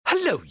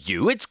Hello,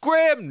 you. It's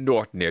Graham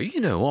Norton here.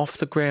 You know, off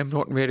the Graham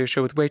Norton radio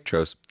show with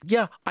Waitrose.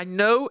 Yeah, I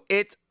know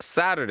it's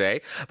Saturday,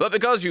 but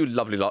because you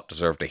lovely lot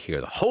deserve to hear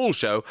the whole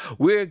show,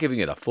 we're giving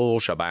you the full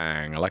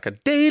shebang, like a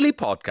daily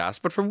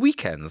podcast, but for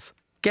weekends.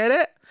 Get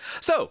it?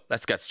 So,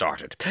 let's get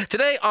started.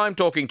 Today, I'm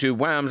talking to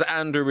Wham's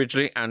Andrew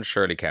Ridgeley and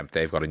Shirlie Kemp.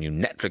 They've got a new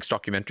Netflix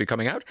documentary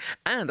coming out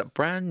and a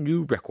brand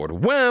new record,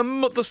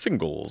 Wham! The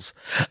Singles.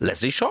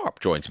 Lesley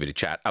Sharp joins me to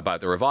chat about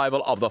the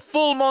revival of the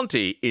Full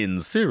Monty in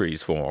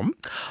series form.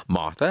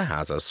 Martha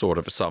has a sort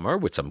of a summer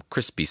with some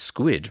crispy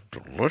squid.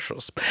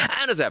 Delicious.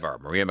 And as ever,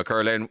 Maria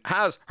McCurlin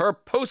has her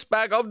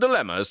post-bag of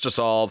dilemmas to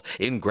solve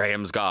in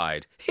Graham's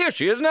Guide. Here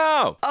she is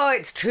now. Oh,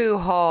 it's too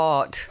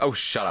hot. Oh,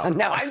 shut up.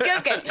 No, I'm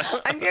joking.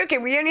 I'm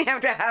joking. We only have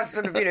to have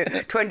sort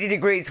of, 20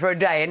 degrees for a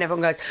day, and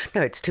everyone goes,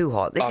 no, it's too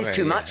hot. This is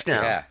too much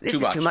now. Yeah, this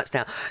is too much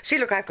now. See,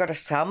 look, I've got a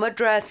summer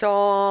dress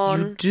on.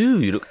 You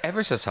do. You look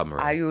ever so summery.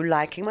 Are you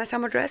liking my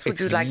summer dress? Would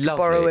It's you like lovely. to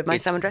borrow with my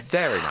summer dress?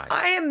 Very nice.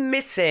 I am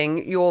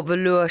missing your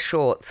velour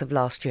shorts of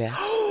last year.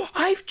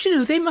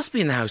 They must be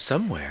in the house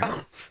somewhere.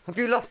 Oh, have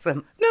you lost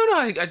them? No,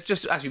 I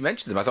just, as you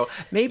mentioned them, I thought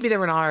maybe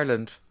they're in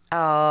Ireland.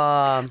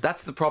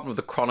 That's the problem of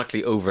the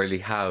chronically overly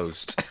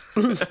housed.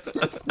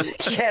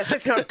 Yes,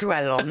 let's not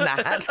dwell on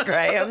that,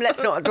 Graham.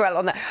 Let's not dwell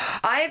on that.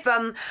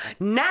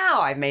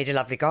 I've made a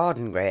lovely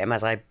garden, Graham,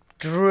 as I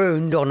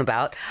droned on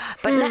about.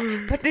 But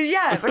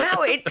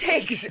now it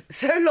takes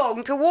so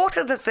long to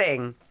water the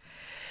thing.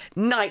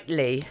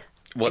 Nightly.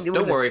 Well,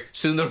 don't worry.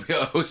 Soon there'll be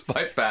a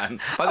hosepipe ban.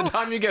 By the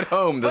time you get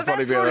home, there'll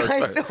probably be a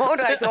hosepipe.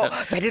 I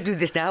thought, better do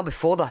this now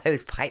before the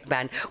hosepipe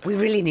ban. We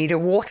really need a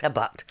water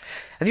butt.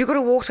 Have you got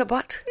a water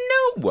butt?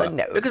 No.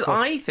 No, because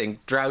I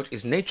think drought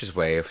is nature's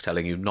way of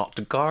telling you not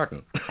to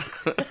garden.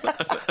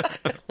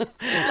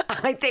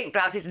 I think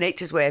drought is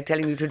nature's way of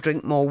telling you to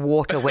drink more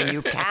water when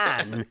you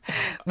can,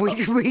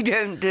 which we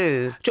don't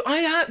do.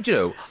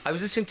 I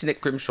was listening to Nick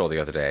Grimshaw the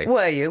other day.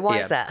 Were you? Why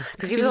is that?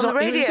 Because he was on the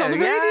radio. He was on the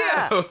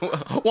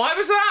radio. Why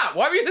was that?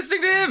 Why were you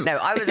listening to him? No,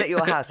 I was at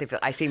your house, if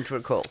I seem to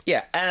recall.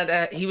 Yeah,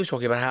 and he was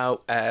talking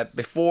about how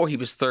before he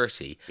was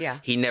 30,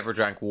 he never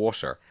drank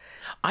water.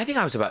 I think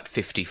I was about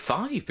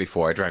 55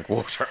 before I drank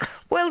water.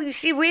 Well, you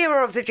see, we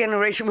were of the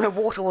generation where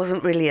water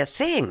wasn't really a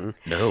thing.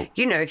 No.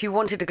 You know, if you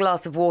wanted a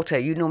glass of water,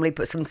 you'd normally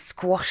put some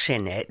squash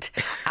in it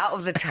out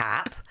of the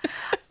tap.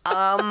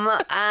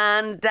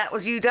 And that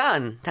was you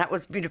done. That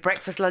was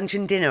breakfast, lunch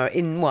and dinner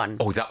in one.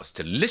 Oh, that was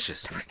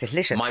delicious. It was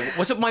delicious.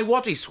 Was it my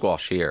waddy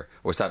squash here?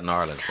 Or was that in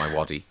Ireland, my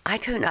waddy? I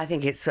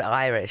think it's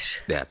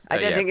Irish. Yeah. I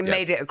don't think it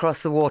made it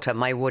across the water,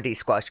 my woody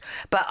squash.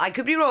 But I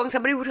could be wrong.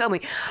 Somebody will tell me.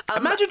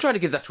 Imagine trying to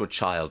give that to a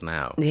child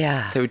now.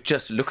 Yeah. They would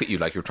just look at you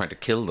like you were trying to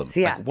kill them.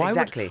 Yeah, like,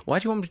 exactly. Why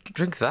do you want me to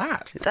drink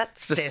that?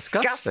 That's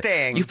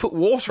disgusting. You put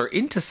water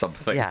into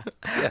something. Yeah.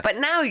 But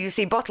now you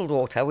see bottled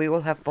water. We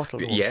all have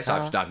bottled water. Yes,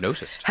 I've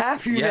noticed.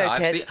 Have you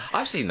noticed?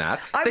 I've seen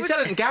that. They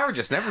sell it in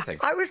garages and everything.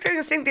 I was doing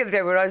a thing the other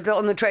day where I was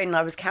on the train and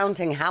I was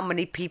counting how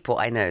many people,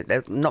 I know,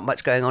 there's not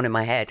much going on in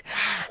my head,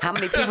 how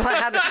many people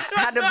had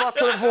a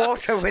bottle of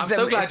water with them. I'm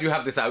so glad you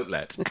have this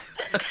outlet.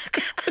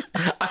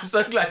 I'm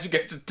so glad you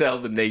get to tell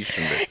the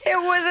nation this. It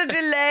was a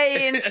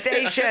delay in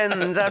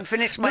stations. I'd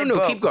finished my book.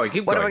 No, keep going.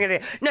 What am I going to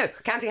do? No,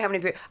 counting how many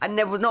people. And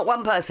there was not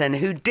one person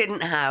who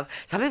didn't have.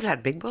 Some people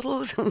had big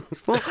bottles.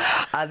 Small.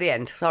 At the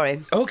end,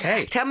 sorry.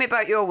 Okay. Tell me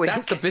about your week.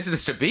 That's the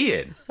business to be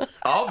in,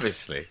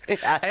 obviously.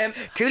 Yes.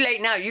 Too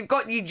late now. You've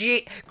got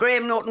your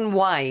Graham Norton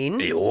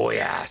wine. Oh,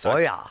 yes. Oh,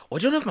 yeah. I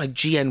don't have my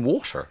GN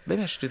water.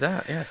 Maybe I should do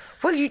that, yeah.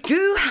 Well, you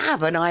do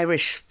have an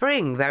Irish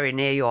spring very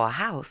near your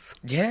house.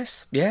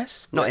 Yes.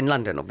 Not in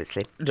London,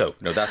 obviously. No,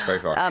 that's very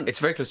far. It's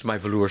very close to my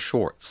velour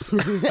shorts.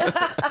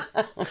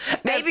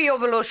 Maybe your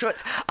velour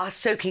shorts are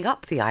soaking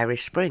up the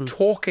Irish spring.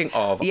 Talking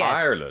of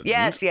Ireland.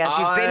 Yes, you've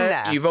been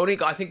there. You've only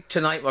got, I think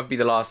tonight might be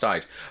the last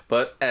night,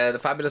 but the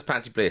fabulous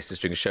Panty Bliss is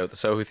doing a show at the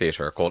Soho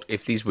Theatre called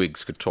If These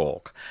Wigs Could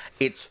Talk.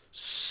 It's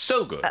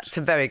so good. That's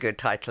a very good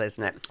title,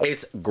 isn't it?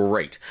 It's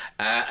great.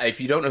 If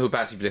you don't know who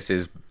Panty Bliss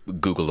is,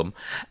 Google them.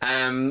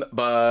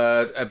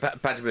 But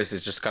Panty Bliss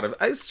is just kind of,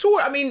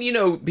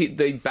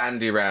 they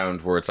bandy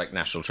around words like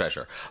national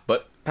treasure,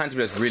 but Panty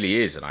Bliss really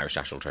is an Irish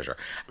national treasure,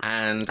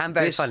 and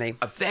very funny.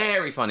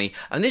 Very funny.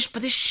 And this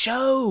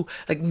show,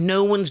 like,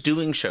 no one's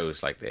doing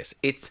shows like this.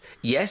 It's,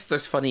 yes,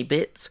 there's funny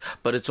bits,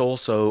 but it's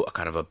also a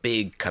kind of a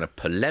big kind of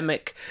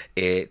polemic.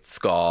 It's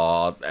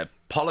got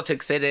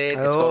politics in it.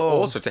 It's got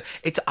all sorts of.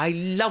 I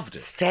loved it.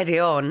 Steady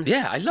on.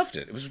 Yeah, I loved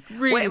it. It was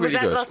really, Wait, was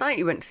really that good. last night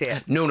you went to see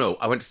it? No,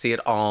 I went to see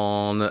it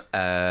on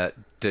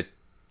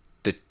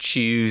the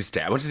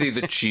Tuesday. I went to see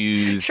the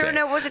Tuesday. Sure,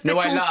 no, was it the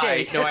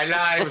Tuesday? I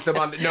lied. It was the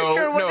Monday. No,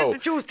 sure, was it the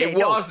Tuesday? It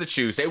was the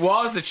Tuesday. It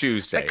was the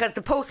Tuesday. Because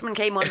the postman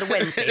came on the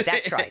Wednesday,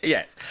 that's right.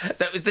 Yes.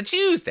 So it was the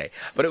Tuesday.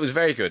 But it was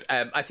very good.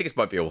 I think it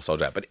might be all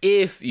sold out. But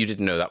if you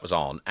didn't know that was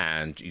on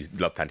and you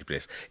love Panty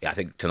Bliss, I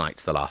think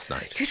tonight's the last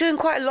night. You're doing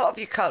quite a lot of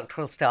your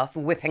cultural stuff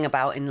whipping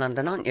about in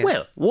London, aren't you?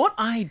 Well, what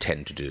I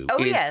tend to do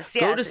is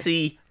go to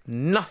see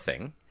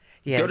nothing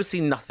Yes. Go to see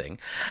nothing,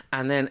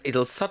 and then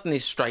it'll suddenly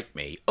strike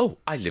me, oh,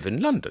 I live in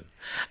London.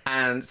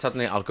 And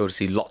suddenly I'll go to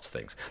see lots of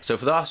things. So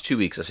for the last 2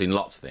 weeks, I've seen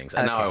lots of things,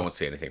 and now I won't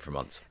see anything for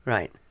months.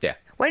 Right. Yeah.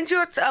 When's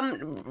your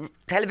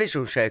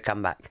television show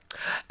come back?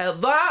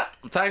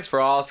 Thanks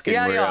for asking,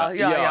 Maria.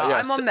 Yeah.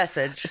 I'm on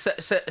message.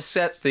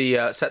 Set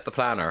the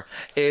planner.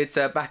 It's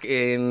back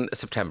in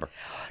September.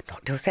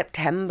 Not till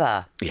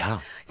September.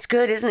 Yeah. It's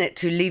good, isn't it,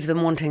 to leave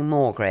them wanting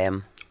more,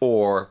 Graham?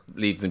 Or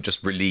leave them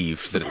just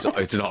relieved that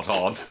it's not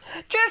on.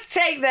 Just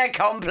take their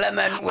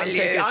compliment, will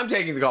you? I'm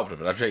taking the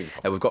compliment.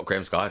 We've got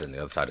Graham's Guide on the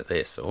other side of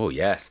this. Oh,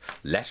 yes.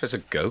 Letters a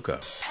go-go.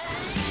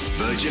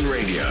 Virgin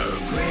Radio.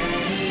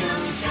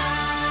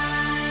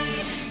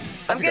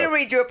 I'm going to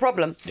read you a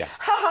problem. Yeah.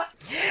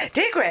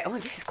 Dear Graham... Oh,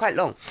 this is quite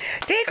long.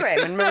 Dear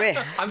Graham and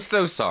Maria... I'm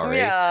so sorry.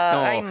 Yeah,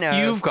 oh, I know.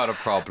 You've got a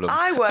problem.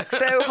 I work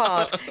so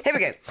hard. Here we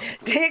go.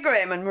 Dear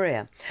Graham and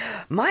Maria,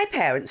 my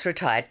parents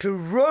retired to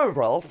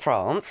rural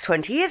France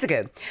 20 years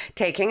ago,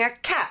 taking a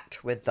cat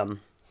with them.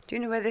 Do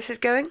you know where this is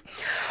going?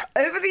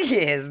 Over the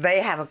years,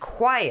 they have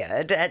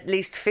acquired at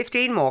least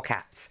 15 more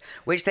cats,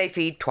 which they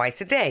feed twice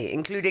a day,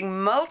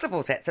 including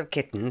multiple sets of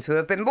kittens who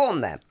have been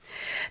born there.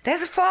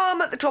 There's a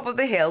farm at the top of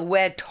the hill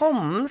where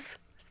Tom's...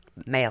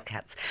 male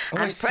cats. Oh,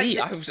 I see.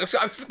 I was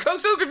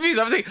so confused.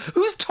 I was thinking,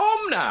 who's Tom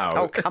now?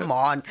 Oh, come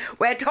on.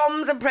 Where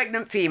Toms and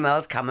pregnant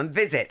females come and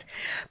visit.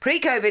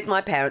 Pre-COVID,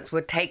 my parents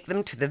would take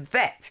them to the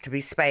vets to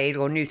be spayed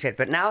or neutered,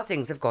 but now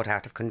things have got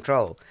out of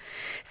control.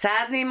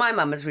 Sadly, my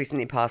mum has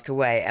recently passed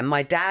away, and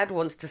my dad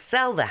wants to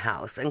sell the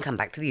house and come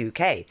back to the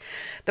UK.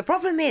 The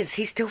problem is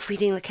he's still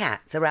feeding the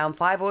cats. Around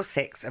 5 or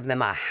 6 of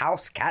them are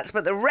house cats,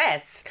 but the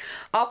rest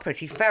are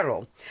pretty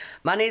feral.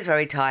 Money is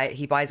very tight.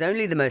 He buys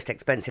only the most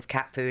expensive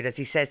cat food, as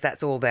he says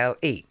that's all they'll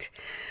eat.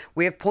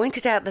 We have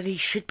pointed out that he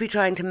should be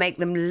trying to make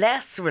them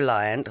less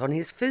reliant on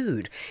his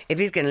food if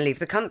he's going to leave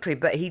the country,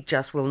 but he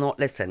just will not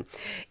listen.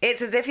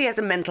 It's as if he has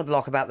a mental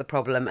block about the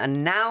problem,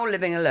 and now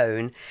living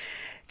alone,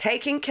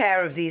 taking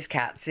care of these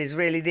cats is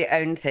really the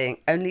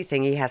only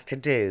thing he has to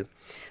do.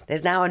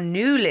 There's now a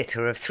new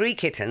litter of 3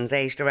 kittens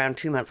aged around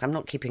 2 months. I'm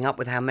not keeping up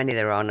with how many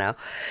there are now.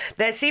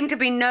 There seem to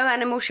be no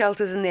animal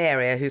shelters in the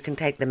area who can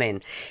take them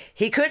in.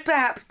 He could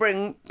perhaps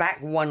bring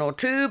back 1 or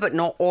 2, but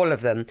not all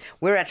of them.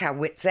 We're at our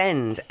wits'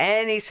 end.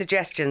 Any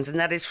suggestions? And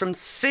that is from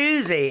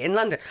Susie in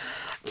London.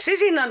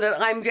 Susie in London,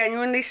 I'm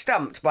genuinely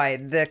stumped by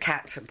the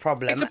cat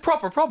problem. It's a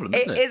proper problem,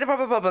 isn't it? It is a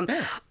proper problem.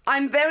 Yeah.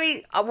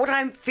 What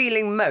I'm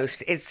feeling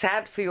most is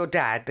sad for your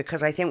dad,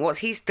 because I think what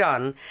he's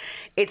done,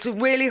 it's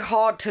really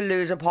hard to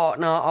lose a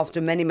partner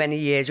after many, many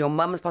years. Your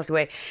mum has passed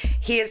away.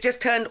 He has just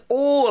turned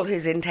all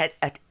his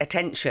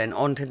attention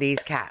onto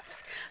these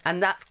cats.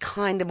 And that's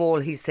kind of all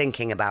he's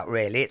thinking about,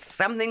 really. It's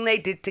something they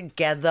did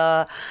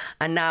together,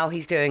 and now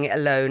he's doing it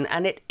alone.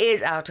 And it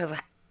is out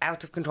of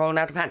control and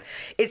out of hand.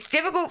 It's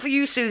difficult for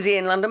you, Susie,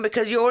 in London,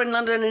 because you're in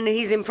London and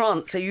he's in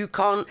France, so you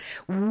can't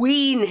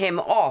wean him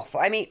off.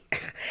 I mean,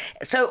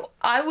 so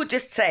I would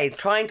just say,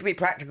 trying to be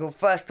practical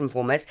first and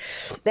foremost,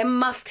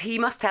 he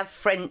must have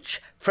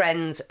French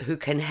friends who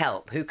can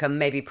help, who can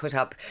maybe put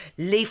up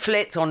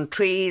leaflets on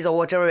trees or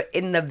whatever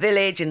in the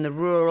village, in the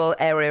rural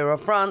area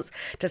of France,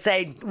 to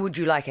say, would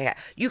you like a cat?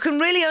 You can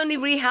really only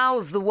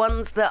rehouse the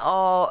ones that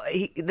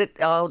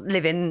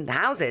live in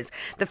houses.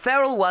 The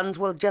feral ones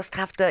will just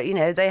have to,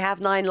 they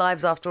have 9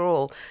 lives after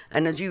all.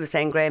 And as you were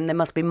saying, Graham, there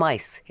must be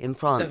mice in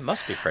France. There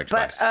must be French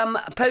mice.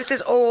 But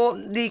posters or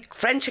the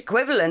French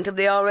equivalent of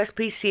the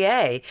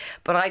RSPCA.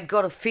 But I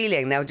got a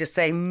feeling they'll just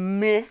say,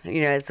 meh,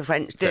 as the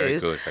French do. Very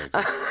good, very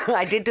good.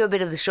 I did do a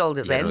bit of the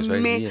shoulders there.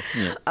 Meh.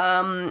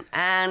 Yeah.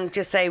 And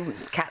just say,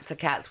 cats are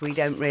cats. We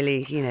don't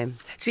really,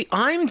 See,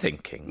 I'm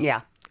thinking...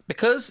 Yeah.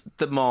 Because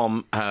the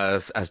mom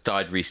has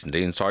died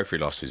recently, and sorry for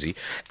your loss, Susie,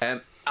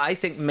 I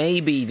think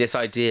maybe this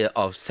idea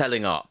of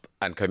selling up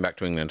and coming back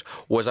to England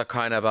was a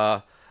kind of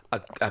a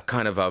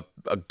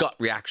gut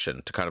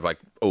reaction to kind of like,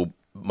 oh,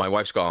 my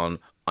wife's gone,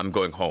 I'm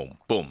going home,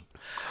 boom.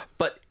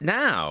 But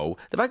now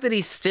the fact that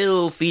he's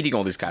still feeding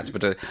all these cats,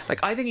 but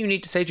I think you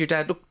need to say to your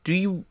dad, look, do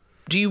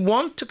you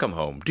want to come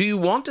home? Do you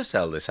want to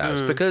sell this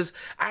house? Because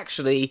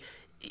actually,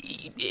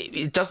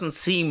 it doesn't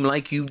seem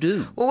like you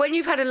do. Well, when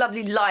you've had a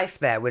lovely life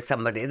there with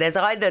somebody, there's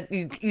either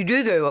you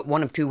do go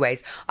one of 2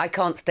 ways. I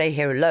can't stay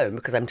here alone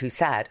because I'm too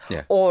sad,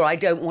 or I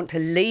don't want to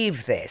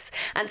leave this.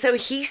 And so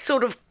he's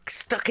sort of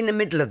stuck in the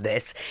middle of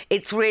this.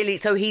 It's really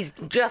so he's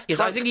just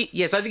I think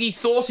he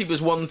thought he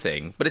was one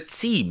thing, but it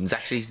seems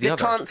actually he's the other.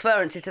 The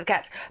transference is to the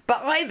cats.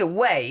 But either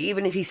way,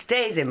 even if he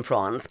stays in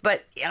France,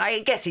 but I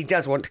guess he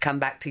does want to come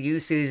back to you,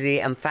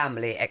 Susie, and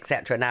family,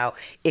 etc. Now,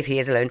 if he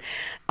is alone,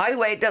 either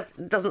way, it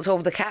doesn't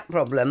solve the cat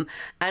problem.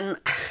 And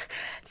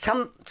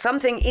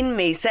something in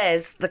me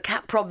says the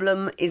cat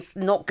problem is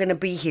not going to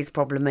be his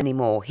problem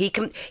anymore.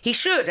 He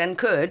should and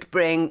could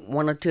bring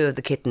 1 or 2 of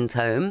the kittens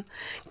home,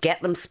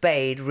 get them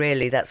spayed.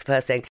 Really, that's the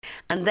first thing.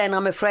 And then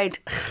I'm afraid,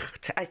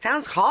 it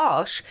sounds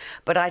harsh,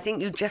 but I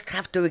think you just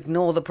have to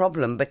ignore the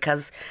problem,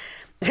 because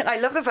I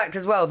love the fact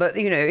as well that,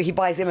 he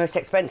buys the most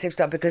expensive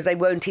stuff because they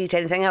won't eat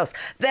anything else.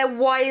 They're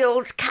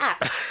wild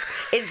cats.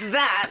 It's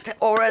that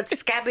or a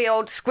scabby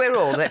old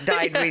squirrel that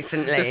died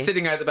recently. They're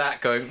sitting out the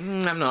back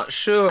going, I'm not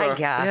sure.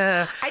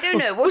 Yeah. I don't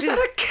know. Was that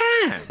a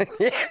can?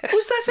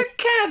 Was that a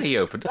can he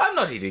opened? I'm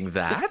not eating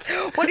that.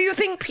 What do you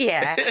think,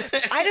 Pierre?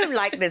 I don't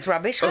like this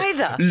rubbish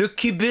either.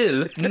 Lucky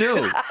Bill?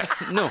 No.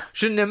 No,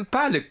 je n'aime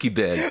pas Lucky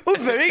Bill. Oh,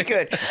 very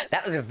good.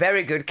 That was a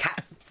very good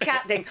cat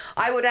thing.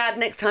 I would add,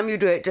 next time you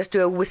do it, just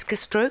do a whisker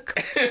stroke.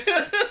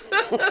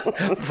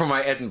 For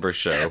my Edinburgh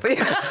show.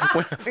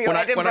 When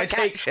I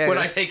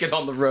take it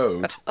on the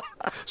road.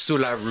 Sur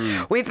la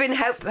rue. We've been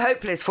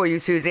hopeless for you,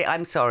 Susie.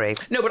 I'm sorry.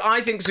 No, but I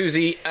think,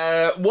 Susie,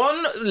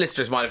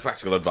 listeners might have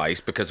practical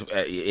advice because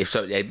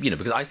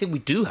because I think we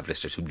do have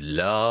listeners who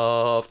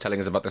love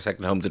telling us about their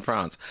second homes in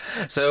France.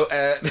 So,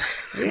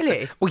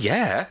 really? Well,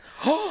 yeah.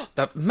 Oh,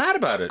 they're mad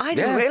about it. I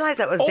didn't realise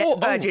that was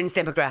Virgin's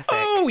demographic.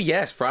 Oh,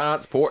 yes,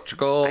 France,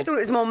 Portugal. I thought it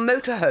was more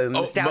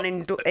motorhomes down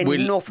in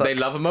Norfolk. They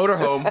love a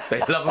motorhome. They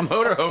love a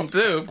motorhome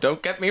too.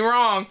 Don't get me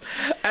wrong.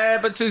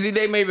 But Susie,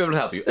 they may be able to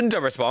help you.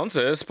 The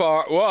responses,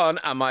 part 1,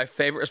 and my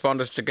favourite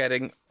responders to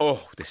getting...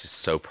 Oh, this is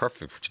so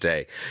perfect for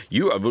today.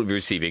 You will be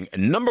receiving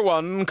number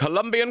 1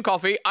 Colombian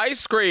coffee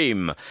ice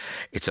cream.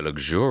 It's a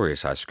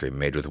luxurious ice cream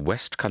made with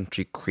West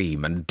Country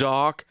cream and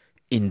dark,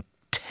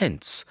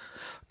 intense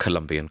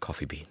Colombian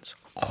coffee beans.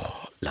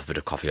 Oh, love a bit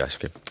of coffee ice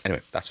cream.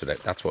 Anyway, that's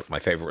what my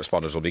favourite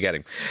responders will be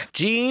getting.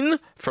 Jean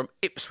from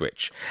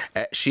Ipswich.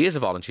 She is a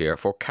volunteer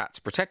for Cats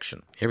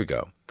Protection. Here we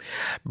go.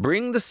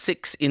 Bring the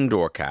 6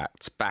 indoor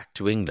cats back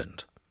to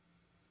England.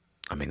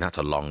 I mean, that's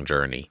a long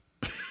journey.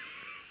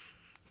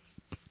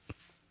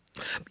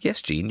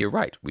 Yes, Jean, you're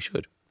right. We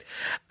should.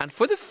 And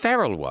for the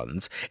feral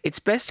ones, it's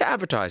best to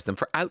advertise them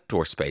for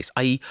outdoor space,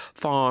 i.e.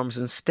 farms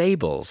and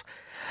stables.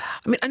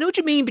 I mean, I know what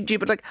you mean,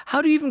 but like,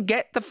 how do you even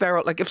get the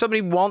feral? Like, if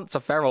somebody wants a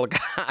feral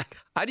cat,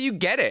 how do you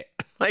get it?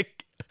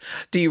 Like,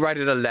 do you write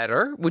it a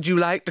letter? Would you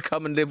like to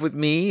come and live with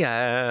me?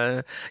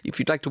 If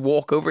you'd like to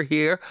walk over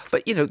here.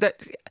 But,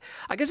 that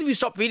I guess if you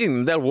stop feeding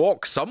them, they'll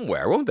walk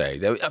somewhere, won't they?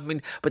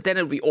 But then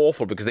it'll be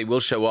awful because they will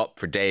show up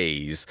for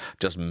days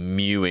just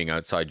mewing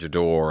outside your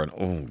door. And,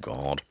 oh,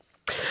 God.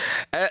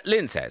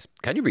 Lynn says,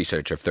 can you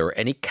research if there are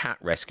any cat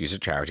rescues or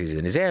charities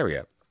in his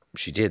area?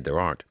 She did, there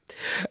aren't.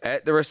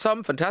 There are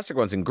some fantastic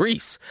ones in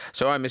Greece,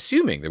 so I'm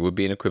assuming there would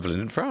be an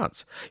equivalent in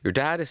France. Your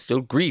dad is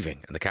still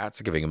grieving, and the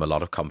cats are giving him a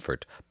lot of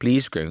comfort.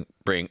 Please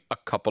bring a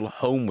couple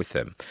home with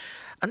him.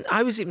 And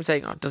I was even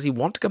saying, does he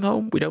want to come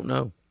home? We don't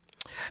know.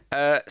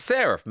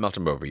 Sarah from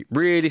Melton Mowbray,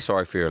 really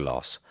sorry for your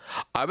loss.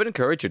 I would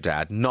encourage your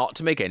dad not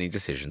to make any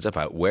decisions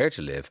about where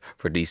to live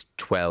for at least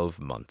 12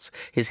 months.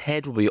 His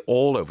head will be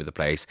all over the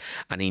place,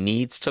 and he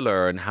needs to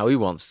learn how he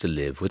wants to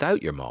live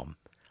without your mom.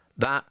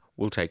 That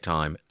will take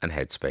time and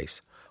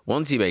headspace.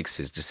 Once he makes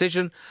his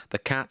decision, the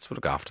cats will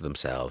look after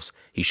themselves.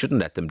 He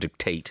shouldn't let them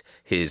dictate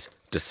his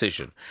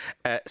decision.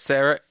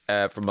 Sarah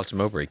from Melton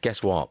Mowbray,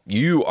 guess what?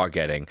 You are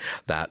getting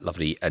that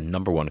lovely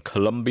number 1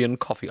 Colombian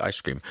coffee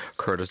ice cream,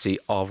 courtesy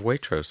of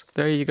Waitrose.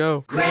 There you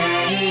go.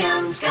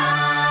 Graham's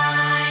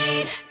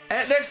Guide.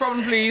 Next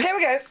problem, please. Here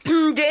we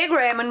go. Dear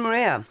Graham and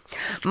Maria,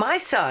 my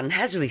son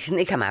has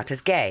recently come out as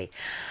gay,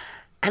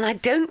 and I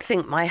don't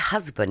think my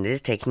husband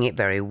is taking it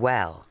very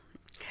well.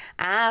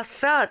 Our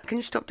son... Can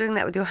you stop doing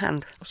that with your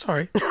hand? Oh,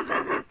 sorry.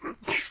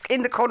 Just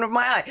in the corner of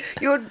my eye.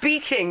 You're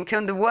beating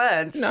to the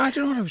words. No, I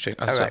don't know what I was doing.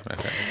 Oh, sorry.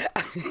 Right.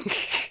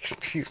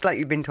 It's like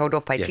you've been told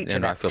off by teacher.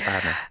 No, I feel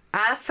bad now.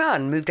 Our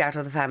son moved out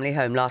of the family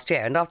home last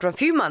year, and after a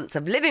few months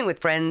of living with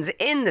friends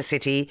in the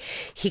city,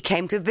 he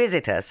came to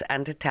visit us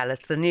and to tell us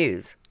the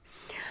news.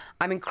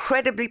 I'm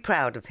incredibly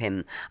proud of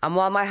him, and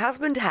while my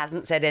husband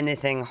hasn't said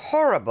anything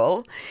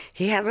horrible,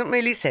 he hasn't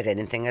really said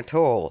anything at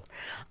all.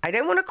 I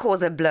don't want to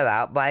cause a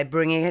blowout by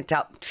bringing it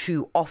up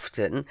too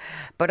often,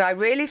 but I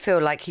really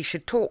feel like he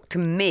should talk to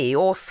me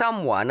or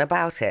someone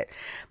about it.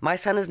 My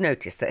son has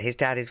noticed that his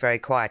dad is very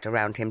quiet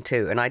around him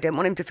too, and I don't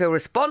want him to feel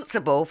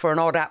responsible for an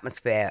odd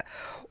atmosphere,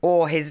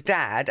 or his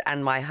dad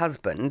and my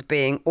husband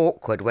being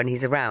awkward when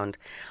he's around.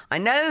 I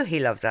know he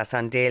loves our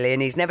son dearly,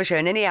 and he's never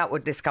shown any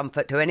outward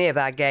discomfort to any of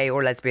our gay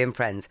or lesbian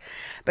friends,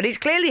 but he's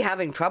clearly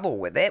having trouble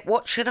with it.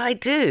 What should I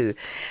do?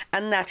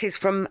 And that is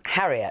from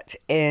Harriet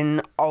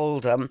in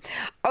Oldham.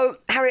 Oh,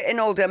 Harriet in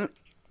Oldham,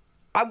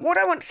 what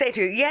I want to say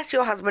to you, yes,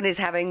 your husband is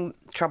having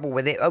trouble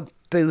with it. Oh,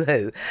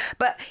 boo-hoo.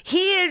 But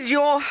he is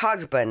your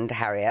husband,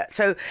 Harriet.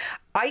 So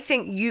I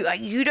think you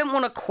don't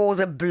want to cause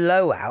a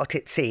blowout,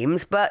 it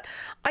seems, but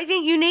I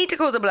think you need to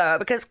cause a blowout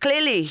because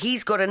clearly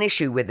he's got an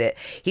issue with it.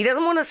 He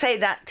doesn't want to say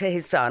that to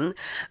his son,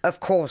 of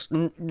course,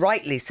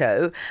 rightly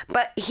so,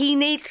 but he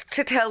needs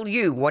to tell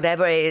you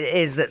whatever it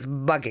is that's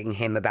bugging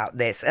him about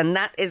this. And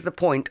that is the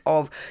point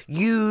of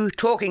you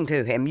talking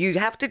to him. You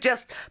have to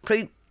just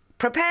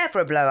prepare for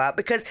a blowout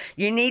because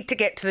you need to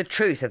get to the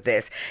truth of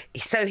this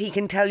so he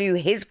can tell you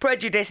his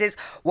prejudices,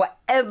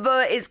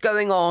 whatever is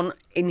going on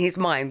in his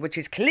mind, which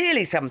is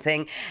clearly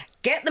something.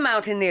 Get them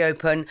out in the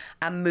open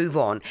and move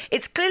on.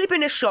 It's clearly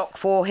been a shock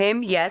for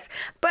him, yes,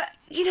 but,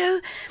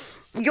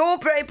 you're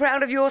very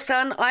proud of your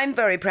son. I'm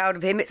very proud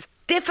of him. It's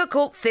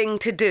difficult thing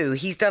to do.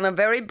 He's done a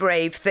very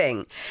brave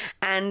thing,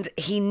 and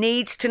he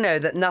needs to know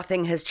that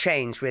nothing has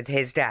changed with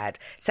his dad.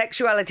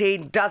 Sexuality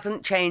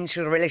doesn't change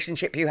the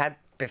relationship you had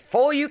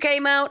before you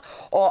came out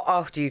or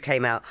after you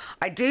came out.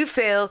 I do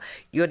feel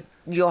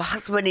your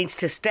husband needs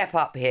to step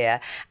up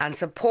here and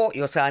support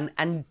your son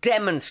and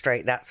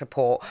demonstrate that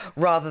support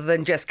rather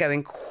than just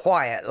going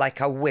quiet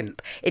like a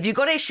wimp. If you've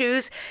got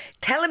issues,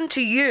 tell them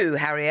to you,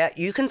 Harriet.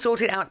 You can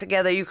sort it out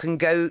together. You can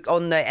go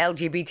on the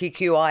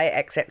LGBTQI,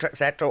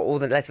 etc., all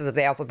the letters of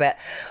the alphabet,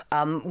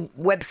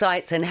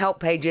 websites and help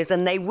pages,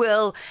 and they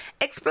will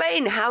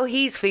explain how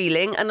he's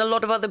feeling, and a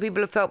lot of other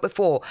people have felt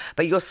before.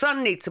 But your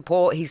son needs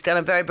support. He's done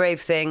a very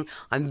brave thing.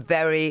 I'm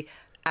very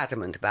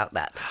adamant about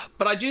that.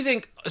 But I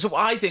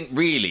think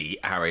really,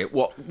 Harriet,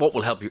 what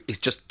will help you is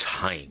just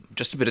time,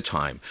 just a bit of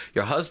time.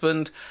 Your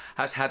husband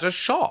has had a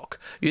shock.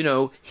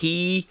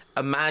 He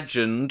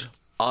imagined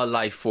a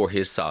life for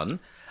his son,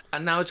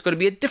 and now it's going to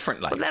be a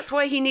different life. Well, that's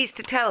why he needs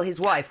to tell his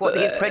wife what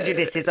his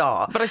prejudices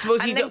are. But I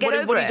suppose what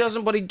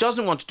he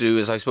doesn't want to do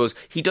is, I suppose,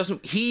 he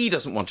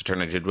doesn't want to turn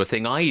it into a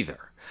thing either.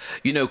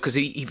 Because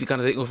if you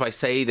kind of think, well, if I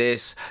say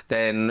this,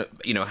 then,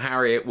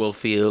 Harriet will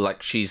feel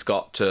like she's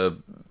got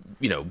to,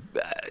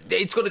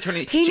 it's going to turn...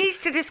 He needs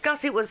to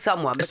discuss it with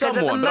someone, because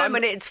at the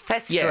moment it's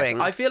festering.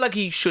 Yes, I feel like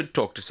he should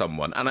talk to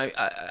someone, and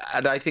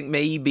I think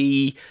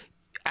maybe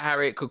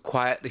Harriet could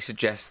quietly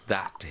suggest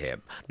that to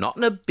him. Not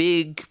in a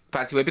big,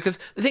 fancy way, because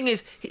the thing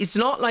is, it's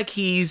not like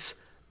he's...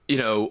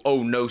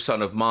 oh, no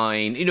son of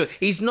mine.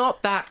 He's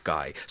not that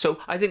guy. So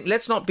I think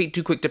let's not be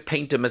too quick to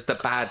paint him as the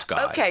bad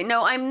guy. Okay,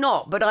 no, I'm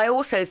not. But I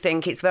also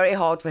think it's very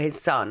hard for his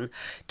son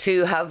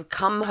to have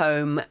come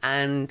home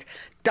and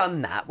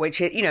done that,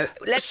 which is,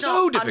 let's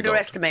not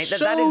underestimate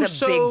that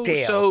is a big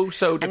deal.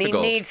 So difficult. And he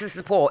needs the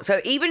support. So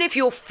even if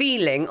you're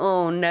feeling,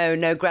 oh,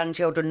 no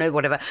grandchildren, no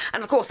whatever,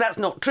 and of course that's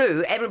not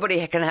true.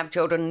 Everybody can have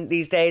children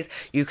these days.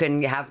 You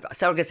can have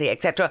surrogacy,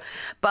 etc.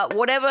 But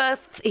whatever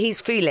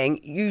he's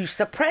feeling, you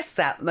suppress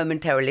that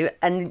momentarily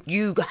and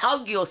you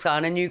hug your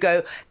son and you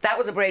go, that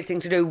was a brave thing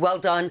to do. Well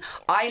done.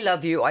 I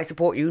love you. I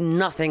support you.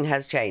 Nothing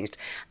has changed.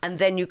 And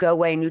then you go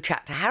away and you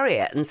chat to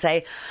Harriet and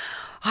say,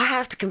 I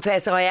have to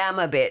confess I am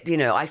a bit,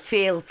 I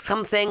feel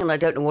something and I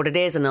don't know what it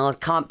is and I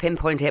can't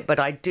pinpoint it, but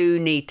I do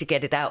need to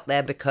get it out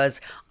there because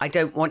I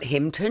don't want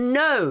him to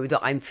know that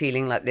I'm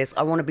feeling like this.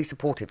 I want to be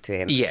supportive to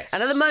him. Yes.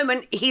 And at the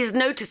moment, he's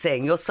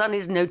noticing. Your son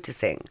is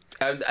noticing.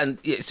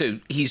 So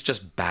he's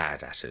just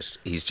bad at it.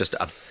 He's just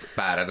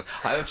bad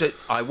at it.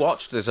 I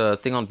watched, there's a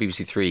thing on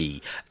BBC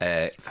Three.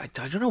 I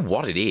don't know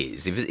what it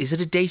is. Is it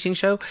a dating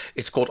show?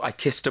 It's called I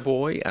Kissed a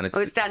Boy. And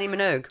it's Danny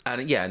Minogue.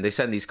 And they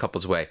send these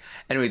couples away.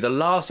 Anyway, the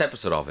last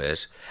episode of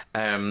it,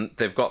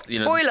 they've got...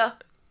 Spoiler!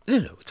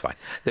 No, it's fine.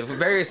 They've got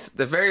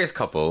various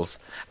couples,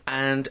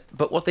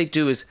 but what they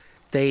do is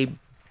they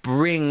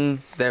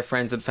bring their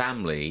friends and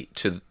family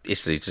to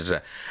Italy,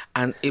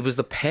 and it was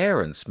the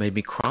parents made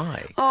me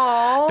cry.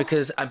 Aww.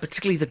 Because, and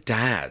particularly the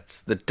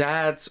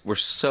dads were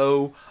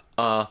so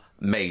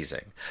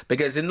amazing,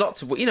 because in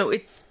lots of,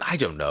 it's, I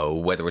don't know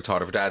whether it's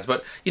harder for dads,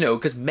 but,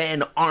 because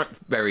men aren't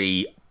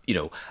very,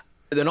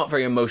 they're not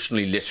very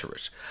emotionally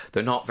literate.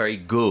 They're not very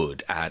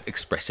good at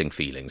expressing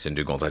feelings and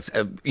doing all that.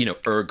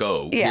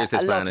 Ergo, here's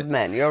this man. Yeah, a lot of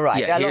men, you're right.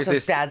 Yeah, a lot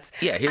of dads.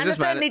 Yeah, here's and this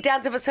man. And certainly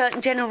dads of a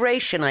certain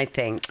generation, I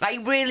think. I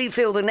really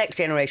feel the next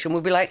generation will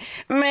be like,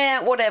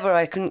 meh, whatever,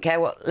 I couldn't care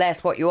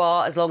what you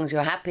are, as long as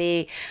you're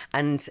happy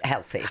and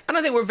healthy. And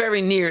I think we're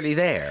very nearly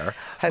there.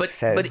 Hope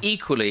so. But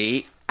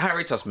equally...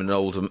 Harriet's husband and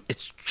Oldham,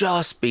 it's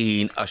just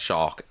been a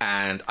shock,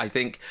 and I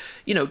think,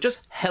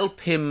 just help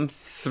him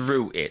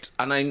through it.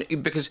 And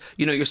because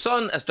your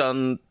son has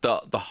done the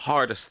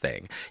hardest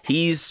thing.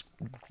 He's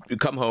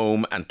come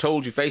home and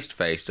told you face to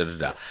face,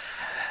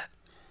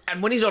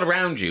 and when he's not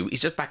around you,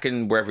 he's just back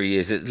in wherever he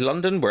is,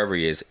 London, wherever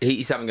he is,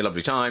 he's having a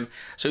lovely time.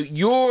 So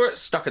you're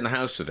stuck in the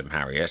house with him,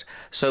 Harriet.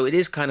 So it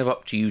is kind of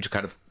up to you to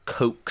kind of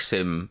coax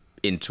him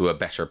into a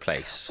better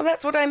place. Well,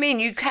 that's what I mean.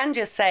 You can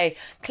just say,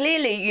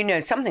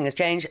 clearly, something has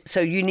changed, so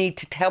you need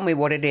to tell me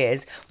what it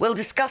is. We'll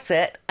discuss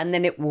it, and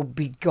then it will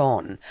be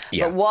gone.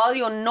 Yeah. But while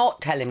you're not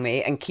telling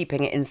me and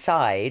keeping it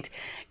inside,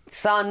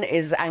 son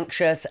is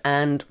anxious,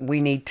 and we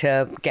need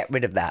to get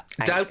rid of that.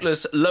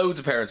 Doubtless, loads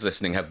of parents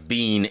listening have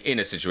been in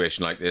a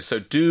situation like this, so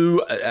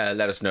do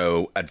let us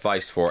know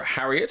advice for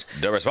Harriet.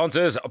 The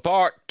responses,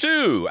 part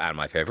 2. And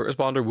my favourite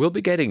responder will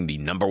be getting the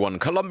 #1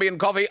 Colombian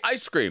coffee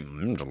ice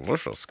cream.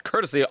 Delicious.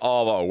 Courtesy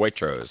of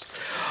Waitrose.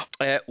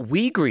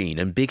 Wee Green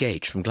and Big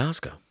H from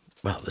Glasgow.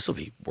 Well, this will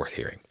be worth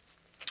hearing.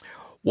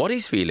 What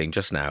he's feeling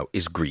just now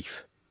is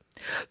grief.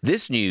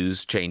 This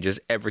news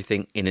changes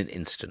everything in an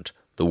instant.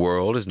 The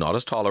world is not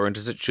as tolerant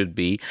as it should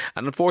be,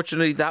 and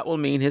unfortunately that will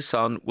mean his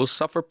son will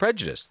suffer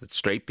prejudice that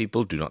straight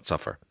people do not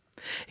suffer.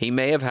 He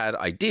may have had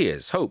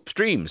ideas, hopes,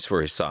 dreams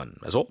for his son,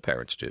 as all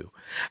parents do,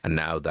 and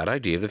now that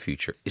idea of the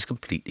future is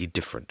completely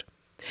different.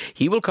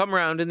 He will come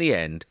round in the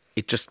end,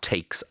 it just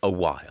takes a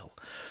while.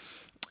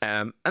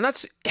 And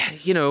that's,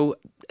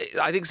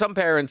 I think some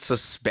parents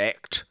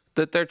suspect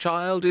that their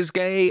child is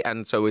gay,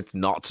 and so it's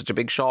not such a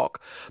big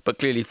shock. But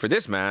clearly for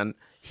this man,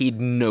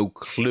 he'd no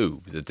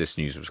clue that this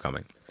news was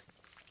coming.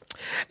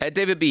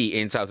 David B.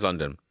 in South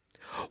London.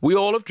 We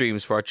all have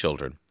dreams for our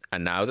children,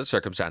 and now that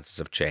circumstances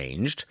have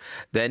changed,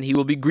 then he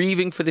will be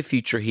grieving for the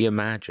future he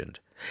imagined.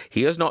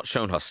 He has not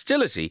shown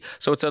hostility,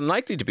 so it's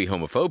unlikely to be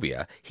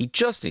homophobia. He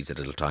just needs a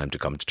little time to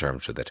come to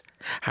terms with it.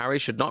 Harry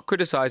should not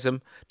criticise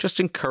him, just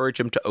encourage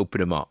him to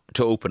open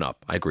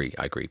up. I agree.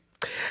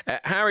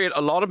 Harriet,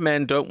 a lot of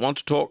men don't want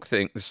to talk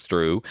things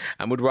through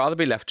and would rather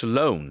be left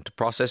alone to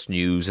process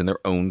news in their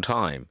own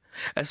time,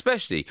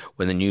 especially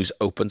when the news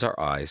opens our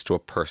eyes to a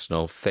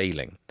personal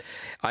failing.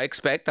 I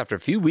expect after a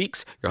few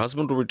weeks, your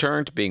husband will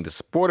return to being the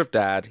supportive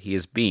dad he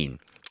has been.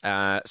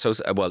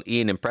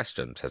 Ian in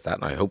Preston says that,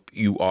 and I hope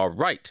you are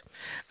right.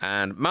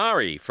 And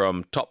Mari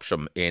from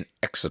Topsham in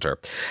Exeter.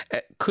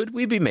 Could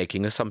we be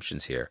making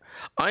assumptions here?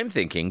 I'm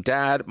thinking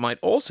Dad might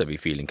also be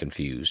feeling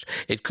confused.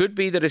 It could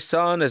be that his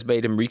son has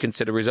made him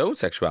reconsider his own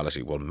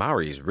sexuality. Well,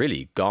 Mari's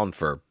really gone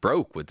for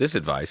broke with this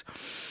advice.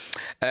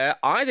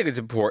 I think it's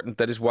important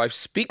that his wife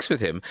speaks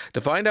with him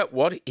to find out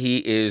what he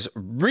is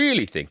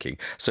really thinking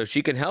so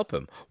she can help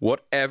him,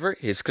 whatever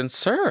his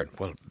concern.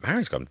 Well,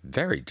 Mari's gone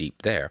very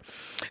deep there.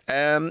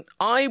 I'm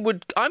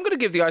going to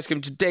give the ice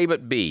cream to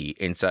David B.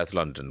 in South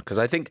London because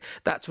I think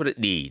that's what it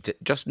needs.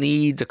 It just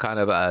needs a kind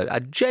of a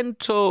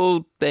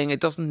gentle thing. It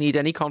doesn't need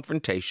any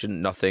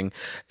confrontation, nothing.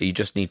 You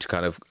just need to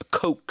kind of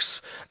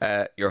coax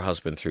your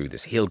husband through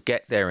this. He'll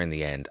get there in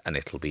the end and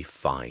it'll be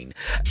fine.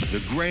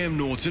 The Graham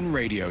Norton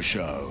Radio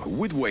Show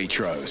with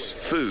Waitrose.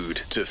 Food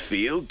to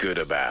feel good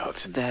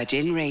about.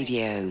 Virgin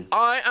Radio.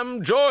 I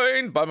am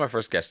joined by my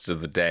first guests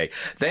of the day.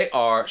 They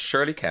are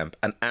Shirlie Kemp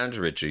and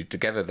Andrew Ridgeley.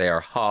 Together they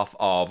are half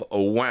of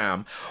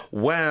Wham.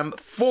 Wham,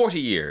 40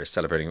 years,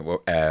 celebrating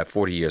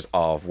 40 years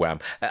of Wham.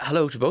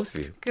 Hello to both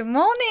of you. Good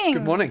morning.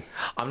 Good morning.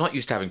 I'm not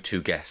used to having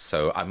two guests,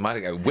 so I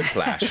might get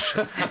whiplash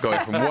going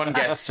from one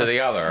guest to the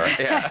other.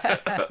 Yeah.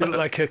 You look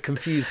like a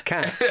confused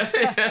cat.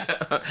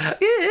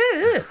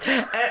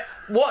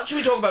 What should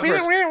we talk about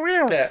first?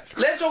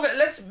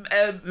 Let's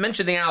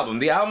mention the album.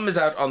 The album is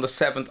out on the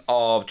 7th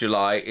of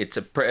July. It's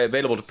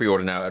available to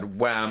pre-order now at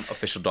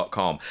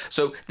whamofficial.com.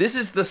 So this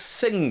is the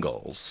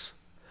singles,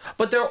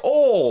 but they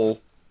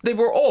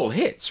were all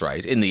hits,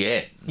 right, in the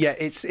end. Yeah,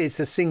 it's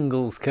a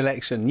singles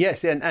collection.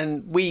 Yes,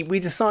 and we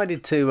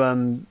decided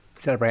to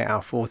celebrate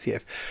our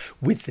 40th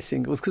with the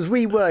singles because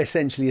we were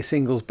essentially a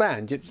singles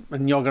band,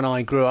 and Yog and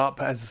I grew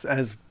up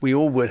as we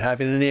all would have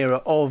in an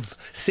era of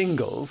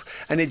singles,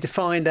 and it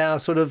defined our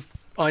sort of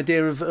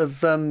idea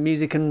of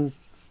music and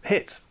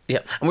hits. Yeah,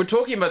 and we're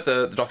talking about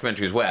the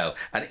documentary as well.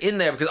 And in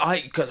there, because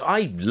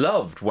I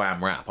loved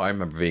Wham Rap. I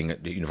remember being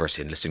at the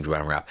university and listening to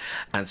Wham Rap.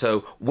 And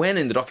so when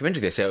in the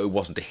documentary they say it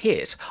wasn't a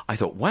hit, I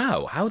thought,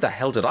 wow, how the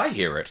hell did I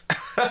hear it?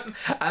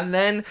 And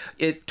then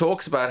it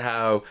talks about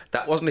how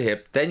that wasn't a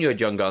hit. Then you had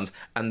Young Guns,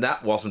 and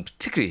that wasn't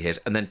particularly a hit.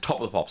 And then Top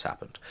of the Pops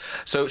happened.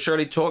 So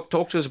Shirlie, talk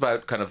to us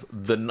about kind of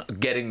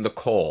getting the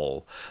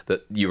call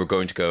that you were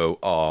going to go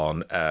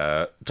on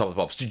Top of the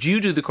Pops. Did you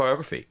do the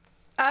choreography?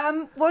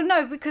 Well,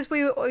 no, because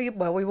we were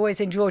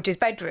always in George's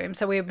bedroom,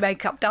 so we would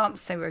make up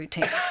dancing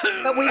routines.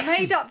 But we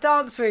made up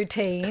dance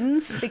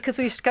routines because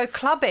we used to go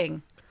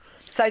clubbing.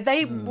 So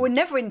they were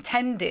never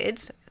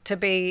intended to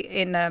be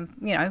in, on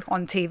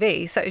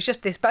TV. So it's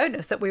just this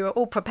bonus that we were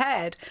all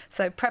prepared.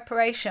 So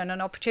preparation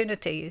and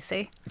opportunity, you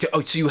see.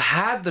 Oh, so you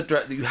had the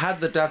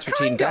dance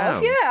routine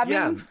down.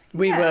 Yeah,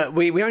 we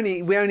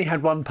only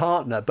had one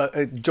partner,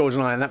 but George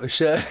and I, and that was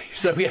Shirley.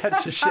 So we had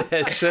to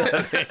share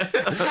Shirley.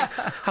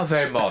 How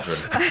very modern.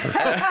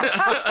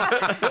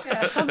 It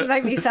doesn't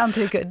make me sound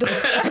too good.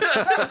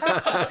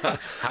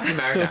 Happy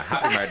married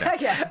now.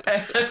 Yeah.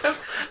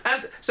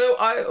 And so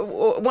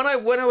when I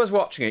was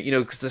watching it,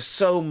 because there's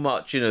so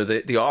much,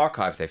 the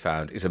archive they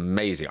found is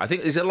amazing. I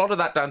think there's a lot of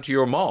that down to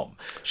your mom.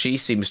 She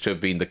seems to have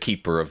been the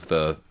keeper of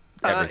the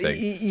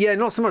everything. Yeah,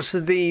 not so much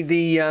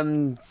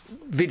the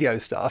video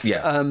stuff.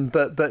 Yeah.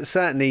 But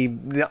certainly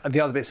the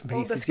other bits and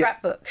pieces. All the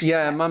scrapbooks.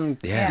 Yeah, Mum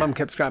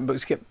kept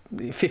scrapbooks. Kept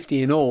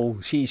 50 in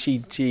all. She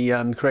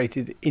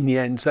created in the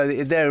end. So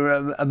they're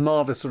a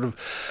marvellous sort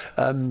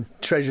of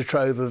treasure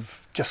trove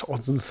of just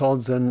odds and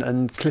sods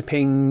and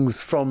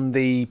clippings from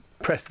the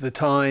press of the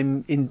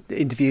time,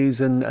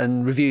 interviews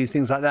and reviews,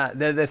 things like that.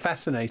 They're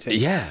fascinating.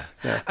 Yeah.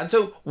 And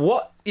so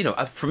what,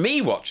 for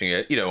me watching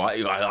it,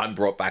 I'm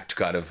brought back to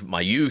kind of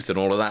my youth and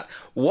all of that.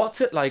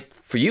 What's it like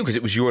for you? Because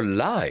it was your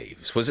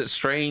lives. Was it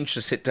strange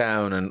to sit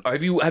down and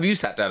have you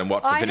sat down and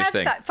watched the finished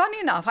thing? Funny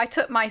enough, I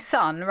took my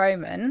son,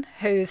 Roman,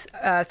 who's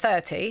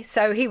 30,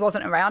 so he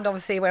wasn't around,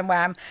 obviously, when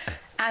Wham.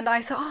 And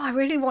I thought, I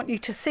really want you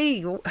to see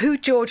who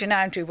George and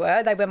Andrew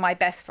were. They were my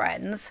best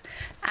friends,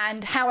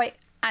 and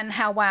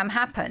how Wham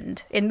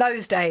happened in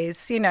those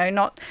days,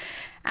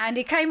 and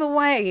he came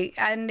away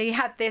and he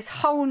had this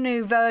whole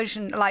new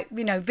version,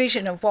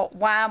 vision of what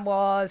Wham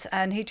was.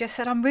 And he just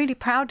said, I'm really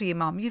proud of you,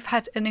 Mum. You've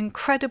had an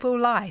incredible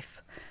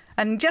life.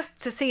 And just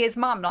to see his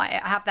mum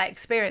have that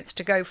experience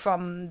to go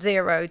from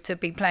zero to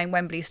be playing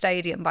Wembley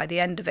Stadium by the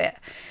end of it.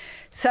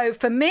 So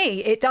for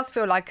me, it does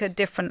feel like a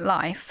different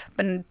life.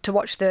 And to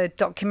watch the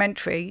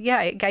documentary,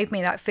 it gave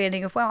me that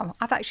feeling of, well,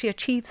 I've actually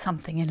achieved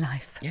something in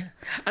life. Yeah.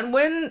 And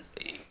when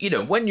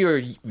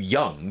you're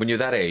young, when you're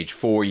that age,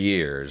 4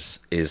 years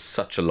is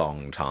such a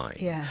long time.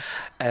 Yeah.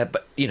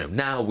 But,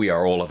 now we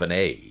are all of an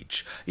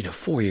age.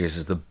 4 years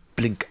is the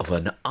blink of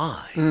an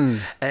eye.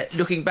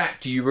 Looking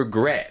back, do you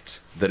regret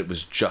that it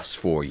was just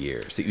 4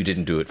 years, that you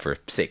didn't do it for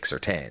 6 or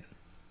 10?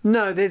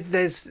 No,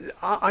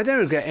 I don't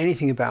regret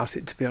anything about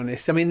it, to be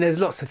honest. I mean, there's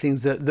lots of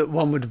things that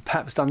one would have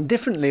perhaps done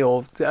differently,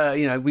 or,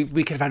 we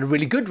could have had a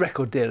really good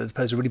record deal as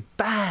opposed to a really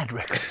bad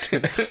record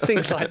deal,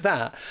 things like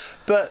that.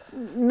 But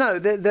no,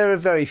 there are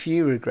very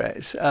few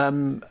regrets.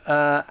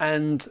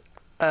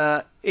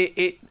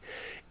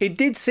 It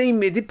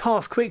did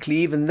pass quickly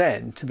even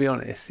then, to be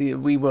honest.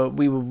 We were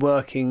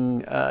working.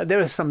 There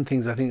are some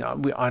things I think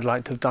I'd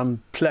like to have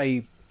done,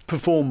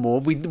 perform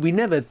more. We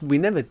never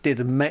did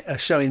a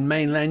show in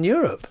mainland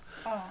Europe.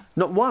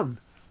 Not one.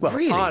 Well,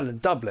 really?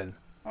 Ireland, Dublin.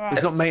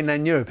 It's not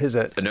mainland Europe, is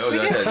it? No, We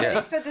just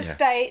did for the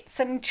States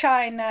and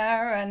China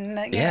and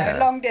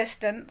long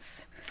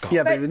distance.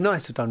 Yeah, but it was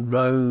nice to have done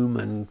Rome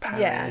and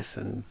Paris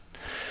and.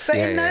 But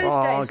in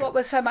those days, what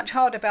was so much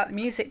hard about the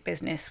music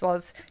business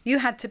was you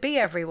had to be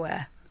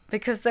everywhere.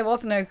 Because there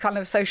was no kind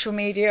of social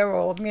media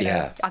or,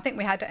 I think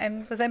we had,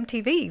 was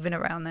MTV even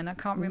around then? I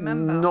can't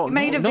remember. Not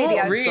video.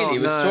 Not really.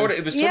 It was sort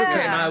of came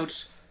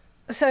out.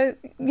 So,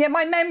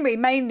 my memory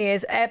mainly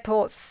is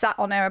airports, sat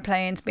on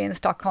aeroplanes, being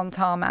stuck on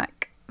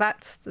tarmac.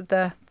 That's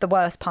the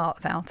worst part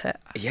about it.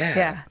 Yeah.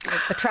 Yeah,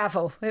 the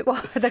travel.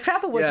 The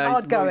travel was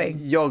hard going.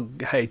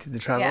 Yog hated the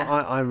travel. Yeah.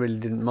 I really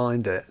didn't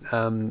mind it.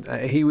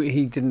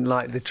 He didn't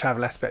like the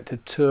travel aspect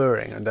of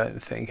touring, I don't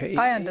think.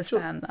 I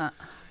understand that.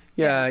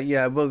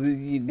 Yeah. Well,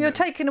 you're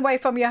taken away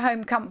from your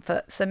home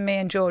comforts, and me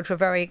and George were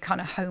very kind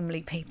of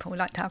homely people. We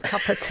like to have a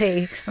cup of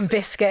tea and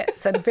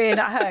biscuits and being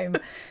at home.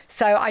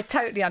 So I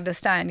totally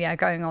understand.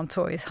 Going on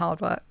tour is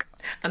hard work.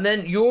 And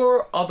then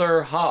your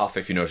other half,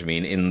 if you know what I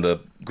mean, in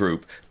the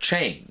group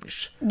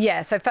changed.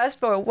 Yeah, so first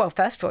of all, it was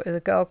a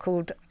girl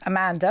called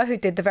Amanda who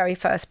did the very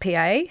first PA.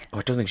 Oh,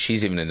 I don't think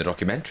she's even in the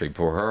documentary.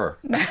 Poor her.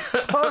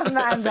 Poor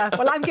Amanda.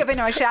 Well, I'm giving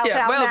her a shout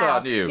out well now.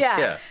 done, you.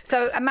 Yeah.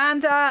 So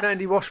Amanda...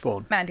 Mandy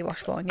Washbourne,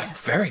 Oh,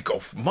 very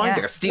good. Mind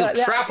like a steel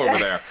trap over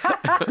there.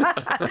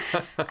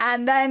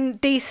 And then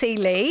DC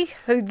Lee,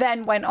 who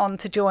then went on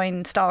to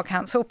join Style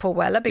Council, Paul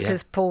Weller,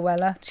 because Paul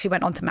Weller, she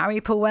went on to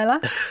marry Paul Weller.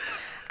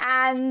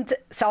 And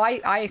so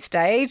I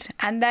stayed,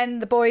 and then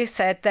the boys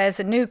said there's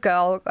a new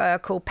girl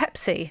called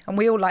Pepsi, and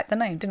we all liked the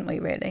name, didn't we,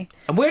 really?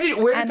 And where did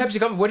Pepsi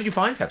come? Where did you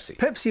find Pepsi?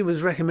 Pepsi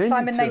was recommended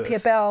Simon to Napier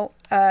us. Bell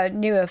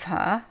knew of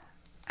her.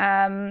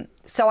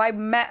 So I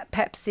met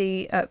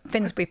Pepsi at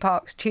Finsbury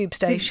Park's tube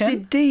station.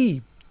 Did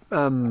Dee...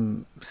 I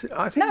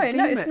think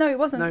it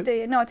wasn't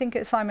Dee. No, I think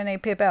it's Simon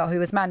Napier Bell who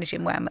was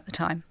managing Wham at the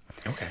time.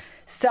 Okay.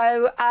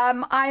 So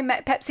I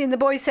met Pepsi, and the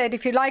boys said,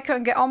 if you like her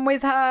and get on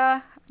with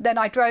her... Then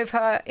I drove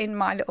her in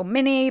my little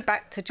Mini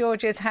back to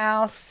George's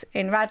house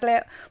in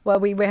Radlett, where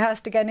we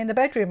rehearsed again in the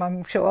bedroom,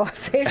 I'm sure,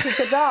 see if she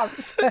could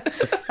dance.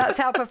 That's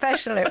how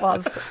professional it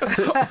was.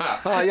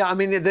 I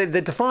mean,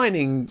 the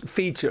defining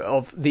feature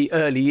of the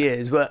early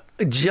years were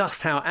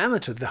just how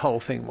amateur the whole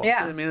thing was.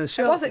 Yeah, I mean, it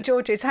was at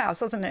George's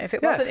house, wasn't it? If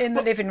it wasn't in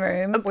the living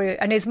room,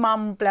 and his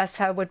mum, bless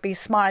her, would be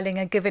smiling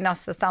and giving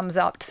us the thumbs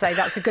up to say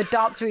that's a good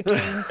dance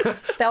routine.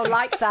 They'll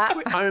like that.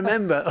 I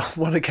remember on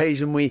one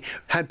occasion we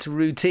had to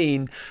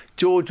routine.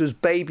 George was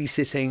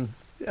babysitting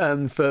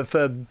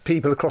for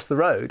people across the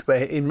road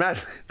in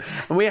Radley,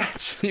 and we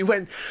actually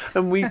went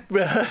and we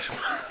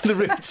rehearsed the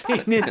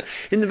routine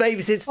in the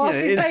babysitter.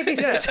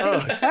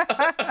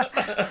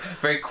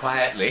 Very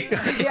quietly.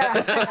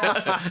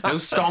 Yeah. No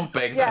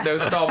stomping. Yeah. No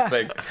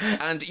stomping.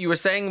 And you were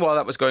saying while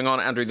that was going on,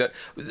 Andrew, that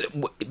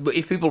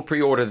if people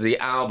pre-order the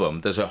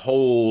album, there's a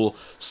whole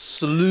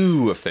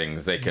slew of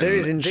things they can choose. There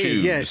is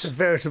indeed, yes, a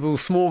veritable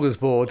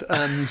smorgasbord.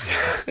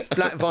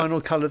 Black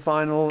vinyl, coloured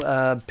vinyl,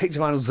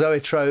 picture vinyl,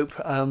 zoetrope.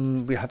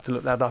 We have to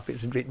look that up.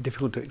 It's a bit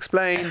difficult to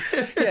explain.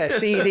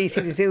 CD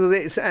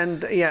singles,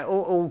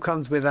 all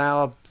comes with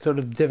our sort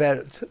of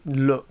developed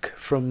look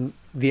from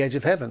The Edge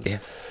of Heaven. Yeah.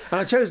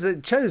 And I chose the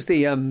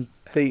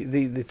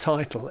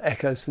title,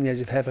 Echoes from the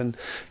Edge of Heaven.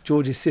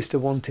 George's sister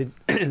wanted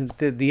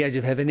the Edge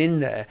of Heaven in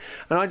there,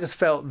 and I just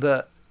felt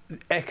that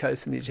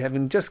Echoes from the Edge of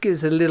Heaven just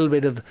gives a little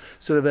bit of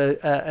sort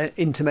of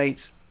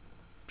intimates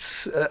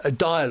a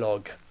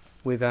dialogue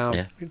with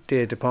our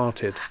dear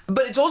departed.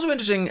 But it's also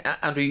interesting,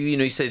 Andrew,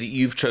 you say that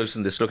you've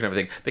chosen this look and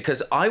everything,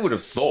 because I would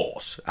have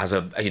thought, as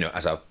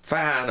a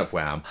fan of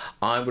Wham,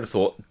 I would have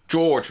thought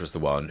George was the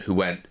one who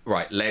went,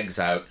 right, legs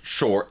out,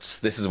 shorts,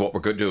 this is what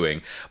we're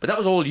doing. But that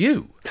was all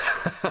you.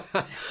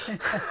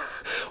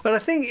 Well, I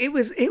think it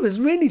was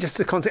really just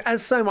a concept,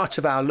 as so much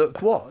of our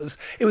look was.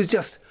 It was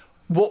just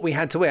what we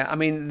had to wear. I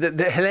mean,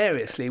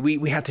 hilariously,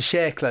 we had to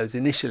share clothes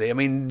initially. I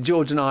mean,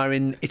 George and I are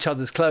in each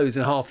other's clothes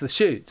in half the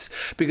shoots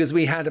because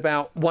we had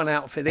about one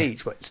outfit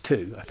each. Well, it's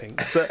two, I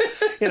think. But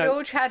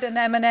George had an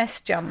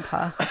M&S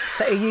jumper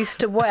that he used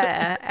to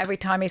wear every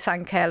time he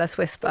sang Careless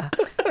Whisper.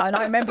 And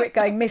I remember it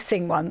going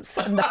missing once,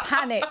 and the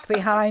panic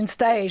behind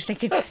stage,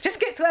 thinking, just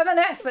get to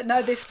M&S. But no,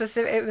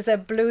 it was a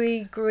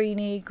bluey,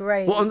 greeny,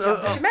 grey. What, Do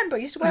you remember?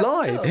 He used to wear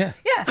live? Yeah.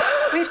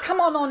 He'd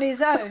come on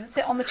his own,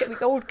 sit on the chair.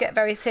 We'd all get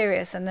very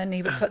serious, and then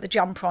he would put the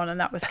jumper on, and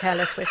that was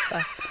Careless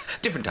Whisper.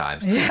 Different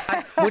times.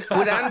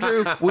 Would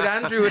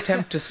Andrew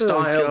attempt to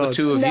style the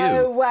two of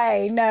No you?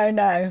 way,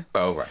 no.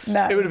 Oh, right.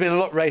 No. It would have been a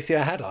lot racier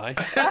had I.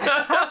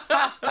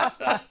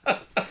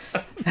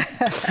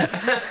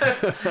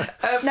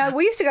 No,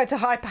 we used to go to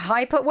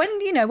Hyper. When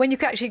you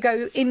could actually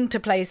go into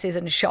places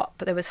and shop.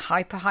 There was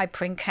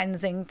Hyper in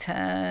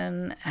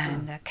Kensington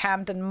and the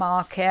Camden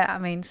Market. I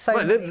mean,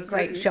 many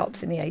great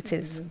shops in the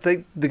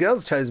 80s. The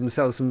girls chose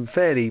themselves some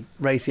fairly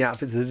racy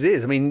outfits as it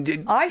is. I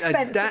mean, I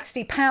spent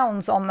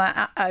 £60 on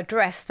that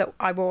dress that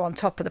I wore on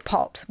Top of the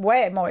Pops.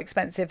 Way more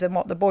expensive than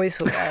what the boys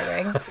were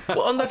wearing.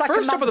 Well, on the It's like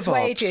first a Top of the month's Pops.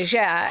 wages,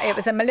 yeah. It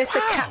was a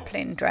Melissa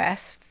Kaplan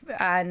dress,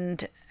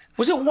 and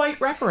Was it white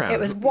wraparound? it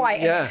was white.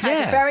 And Yeah. it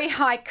had a very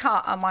high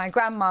cut, and my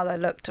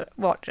grandmother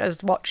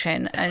was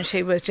watching, and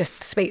she was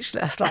just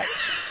speechless, like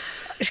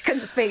she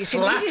couldn't speak.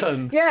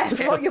 Slattern. Yes.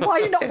 Why are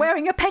you not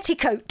wearing a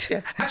petticoat?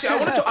 Actually,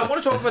 I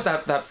want to talk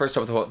about that first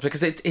Top of the Pops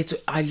because it's.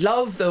 I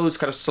love those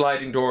kind of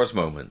sliding doors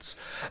moments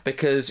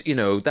because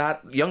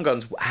that Young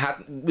Guns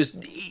was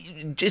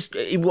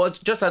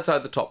just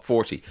outside the top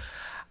 40.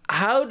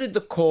 How did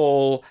the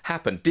call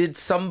happen? Did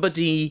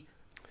somebody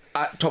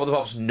at Top of the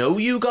Pops know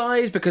you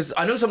guys? Because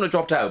I know someone had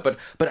dropped out, but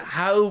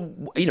how,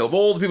 of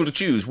all the people to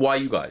choose, why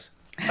you guys?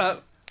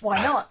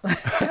 Why not?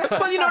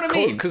 Well, you know what I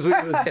mean? Because we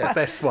was the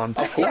best one.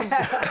 Of course.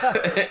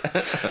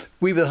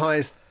 We were the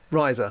highest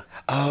riser.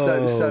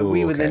 So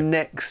we were the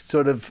next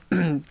sort of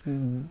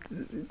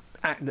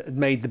act that had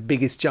made the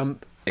biggest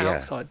jump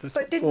outside the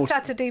But didn't 40.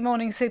 Saturday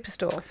Morning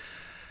Superstore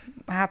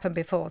happen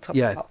before Top of the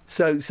Yeah. Pops?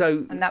 So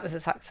And that was a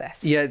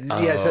success. yeah.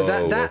 So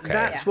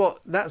okay.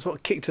 that's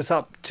what kicked us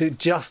up to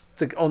just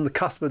on the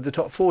cusp of the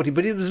top 40.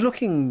 But it was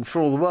looking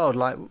for all the world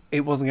like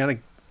it wasn't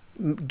going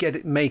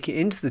to make it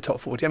into the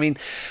top 40. I mean,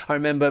 I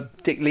remember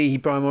Dick Lee,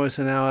 Brian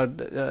Morrison, our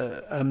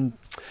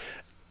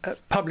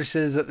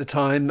publishers at the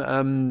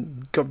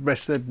time, God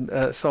rest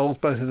their souls,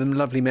 both of them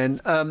lovely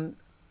men,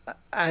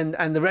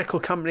 and the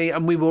record company,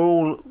 and we were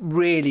all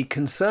really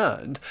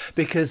concerned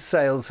because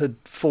sales had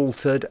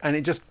faltered and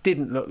it just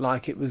didn't look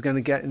like it was going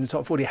to get in the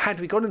top 40. Had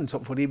we got in the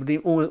top 40, it would be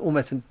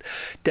almost a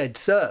dead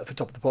cert for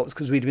Top of the Pops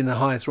because we'd been the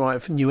highest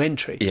right for new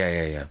entry.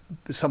 Yeah.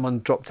 Someone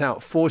dropped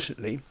out,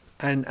 fortunately,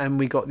 and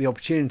we got the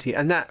opportunity.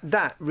 And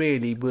that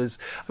really was,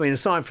 I mean,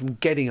 aside from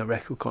getting a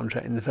record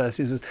contract in the first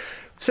instance,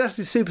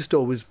 Saturday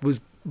Superstore was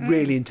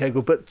really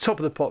integral, but Top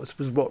of the Pops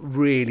was what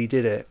really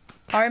did it.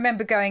 I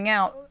remember going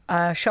out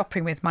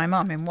shopping with my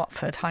mum in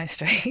Watford High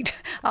Street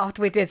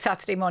after we did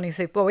Saturday Morning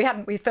Super.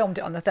 Well, we filmed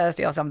it on the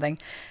Thursday or something.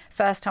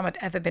 First time I'd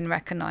ever been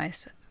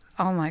recognised.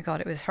 Oh my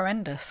God, it was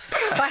horrendous.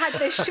 I had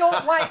this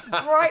short,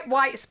 bright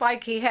white,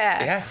 spiky hair.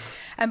 Yeah.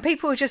 And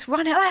people were just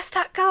running, that's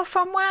that girl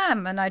from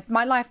Wham! And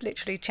my life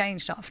literally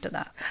changed after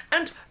that.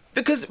 And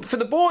because for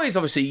the boys,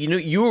 obviously,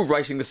 you were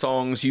writing the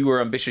songs, you were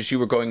ambitious, you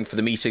were going for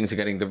the meetings and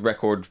getting the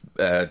record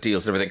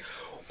deals and everything.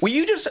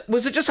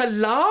 Was it just a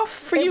laugh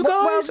for you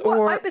guys?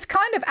 Well, it was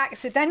kind of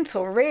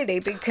accidental,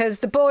 really, because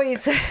the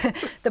boys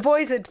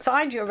had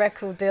signed you a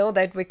record deal,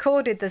 they'd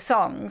recorded the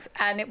songs,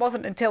 and it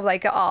wasn't until they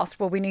got asked,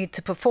 well, we need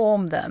to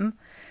perform them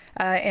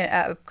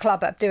at a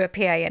club, do a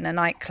PA in a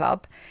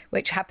nightclub,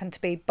 which happened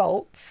to be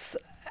Bolts,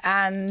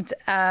 and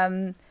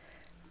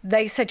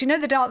they said,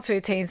 the dance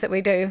routines that we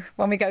do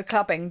when we go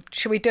clubbing,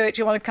 should we do it?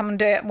 Do you want to come and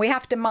do it? And we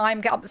have to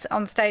mime, get up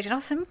on stage. And I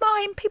said,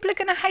 mime? People are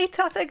going to hate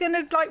us. They're going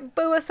to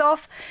boo us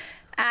off.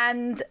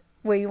 And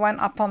we went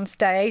up on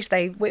stage.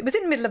 It was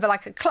in the middle of a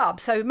club.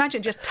 So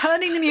imagine just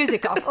turning the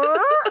music off.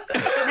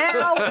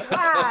 Now,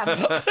 bam.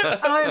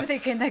 And I was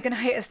thinking, they're going to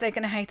hate us. They're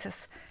going to hate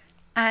us.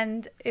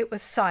 And it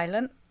was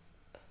silent.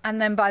 And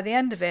then by the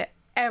end of it,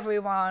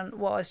 everyone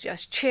was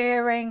just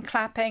cheering,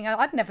 clapping.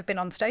 I'd never been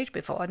on stage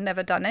before. I'd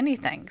never done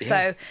anything. Yeah.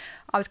 So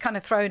I was kind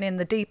of thrown in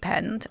the deep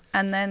end,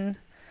 and then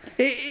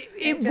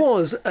it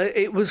was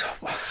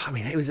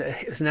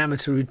an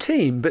amateur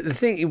routine. But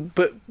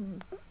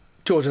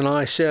George and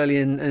I,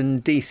 Shirlie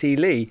and DC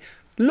Lee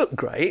looked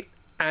great,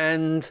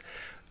 and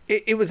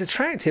it was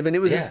attractive, and it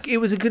was a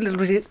good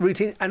little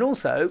routine, and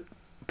also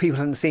people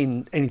hadn't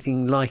seen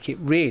anything like it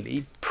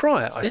really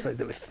prior. I suppose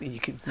you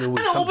could.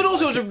 But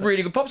also it was a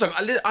really good pop song.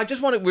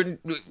 We're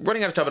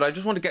running out of time, but I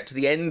just want to get to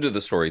the end of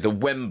the story, the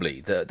Wembley,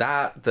 the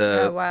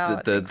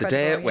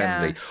day at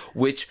Wembley,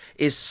 which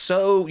is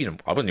so.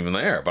 I wasn't even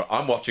there, but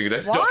I'm watching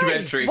a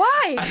documentary.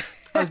 Why?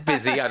 I was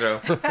busy. I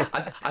don't know.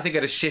 I think I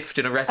had a shift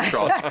in a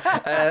restaurant.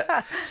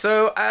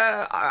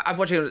 I'm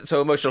watching it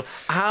so emotional.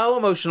 How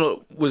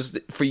emotional was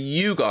it for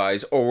you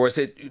guys, or was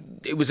it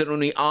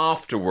only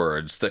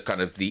afterwards that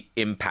kind of the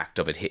impact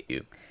of it hit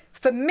you?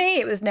 For me,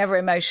 it was never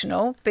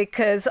emotional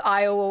because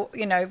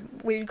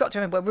we've got to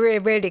remember we're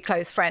really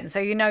close friends.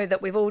 So you know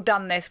that we've all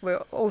done this.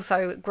 We're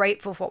also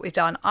grateful for what we've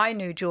done. I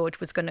knew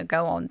George was going to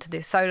go on to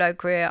this solo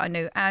career. I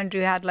knew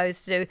Andrew had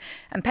loads to do.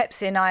 And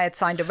Pepsi and I had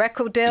signed a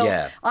record deal.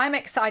 Yeah. I'm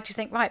excited to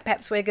think, right,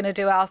 Peps, we're going to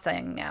do our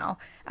thing now.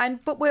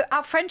 But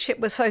our friendship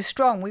was so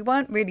strong, we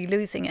weren't really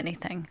losing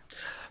anything.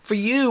 For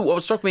you,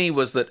 what struck me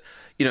was that,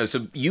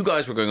 so you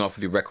guys were going off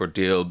with your record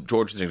deal,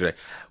 George was doing today.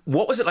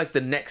 What was it like the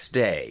next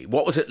day?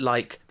 What was it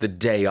like the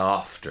day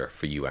after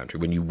for you, Andrew,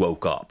 when you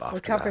woke up after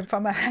Recovering that?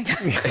 from a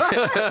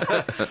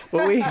hangover.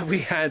 Well, we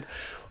had...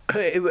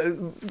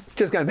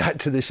 Just going back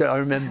to the show, I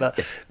remember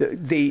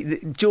the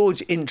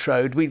George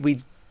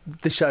introed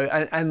the show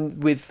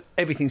and with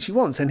Everything She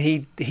Wants, and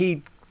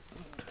he'd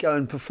go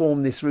and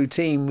perform this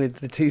routine with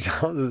the two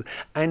dancers,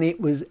 and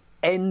it was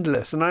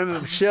endless. And I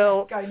remember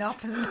Shirley going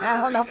up and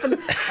down,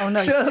 oh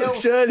no,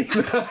 Shirley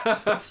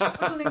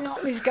pulling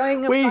up, he's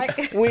going up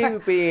we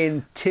would be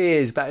in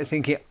tears back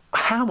thinking,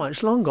 how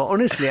much longer?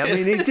 Honestly, I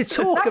mean, to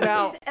talk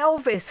about his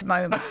Elvis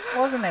moment,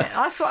 wasn't it?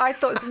 That's what I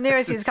thought. The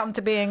nearest he's come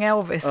to being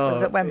Elvis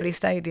was at Wembley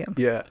Stadium.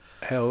 Yeah,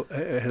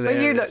 hilarious.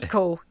 But you looked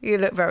cool. You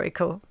looked very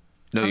cool.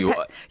 No,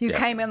 you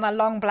came in a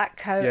long black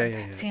coat. Yeah.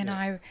 Pepsi and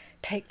I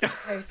take the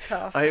coat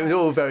off. It was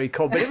all very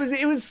cold, but it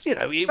was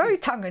very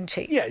tongue in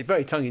cheek. Yeah,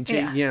 very tongue in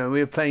cheek. Yeah.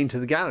 We were playing to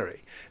the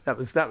gallery. That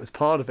was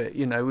part of it.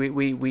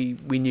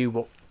 We knew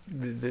what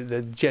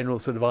the general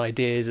sort of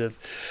ideas of.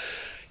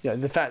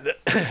 The fact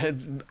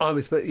that I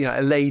was,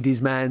 a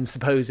ladies' man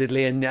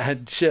supposedly, and I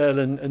had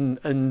Shirley and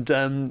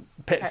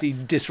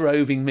Pepsi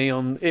disrobing me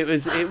on. It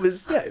was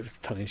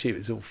tongue in cheek. It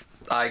was all.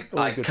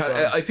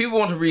 If people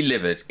want to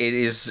relive it, it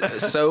is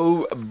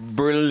so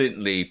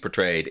brilliantly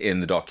portrayed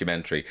in the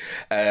documentary.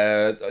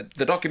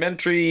 The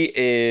documentary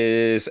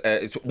is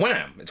it's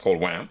Wham. It's called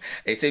Wham.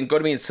 It's going to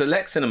be in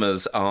select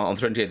cinemas on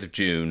the 28th of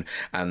June,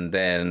 and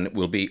then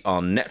will be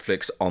on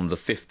Netflix on the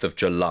 5th of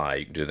July.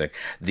 You can do that.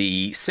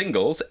 The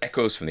singles,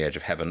 Echoes from the Edge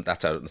of Heaven,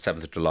 that's out on the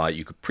 7th of July.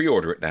 You could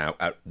pre-order it now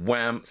at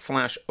Wham. What's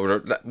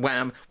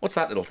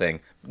that little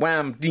thing?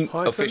 Wham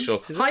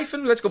official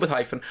hyphen. Let's go with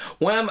hyphen.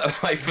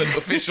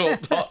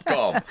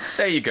 Wham-official.com.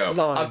 There you go.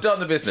 Line. I've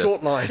done the business.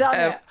 Short line.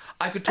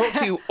 I could talk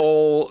to you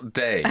all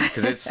day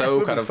because it's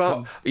so kind of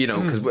fun.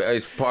 Because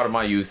it's part of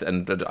my youth,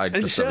 and I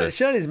just love it.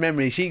 Shirley's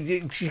memory.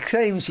 She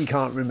claims she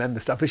can't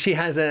remember stuff, but she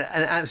has an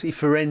absolutely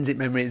forensic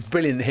memory. It's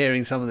brilliant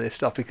hearing some of this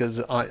stuff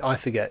because I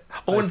forget.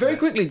 Oh, and very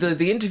quickly,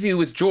 the interview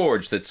with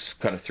George that's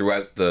kind of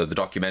throughout the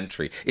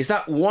documentary, is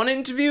that one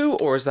interview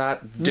or is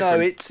that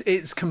different? No,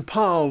 it's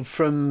compiled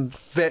from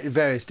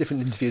various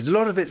different interviews. A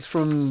lot of it's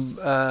from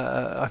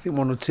I think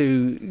one or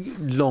two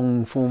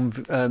long form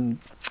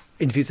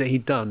interviews that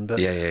he'd done. But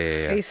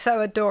Yeah. He's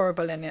so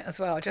adorable in it as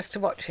well. Just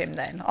to watch him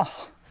then.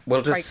 Oh.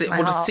 Well, to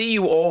see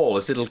you all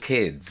as little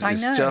kids I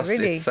is know, just,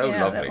 really. it's so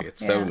Yeah, lovely.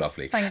 It's so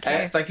lovely. Thank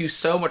you. Thank you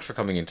so much for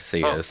coming in to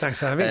see us. Thanks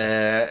for having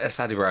us.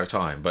 Sadly, we're out of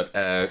time, but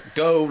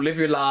go live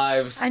your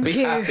lives, And be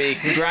you. happy.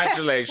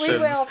 Congratulations. We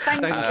will.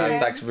 Thank you.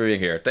 Thanks for being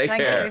here. Take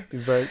care.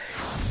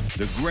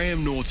 The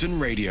Graham Norton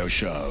Radio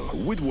Show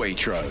with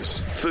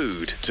Waitrose.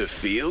 Food to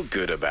feel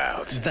good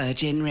about.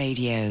 Virgin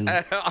Radio.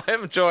 I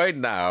am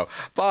joined now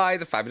by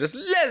the fabulous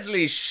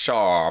Lesley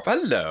Sharp.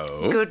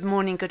 Hello. Good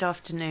morning, good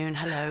afternoon.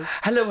 Hello.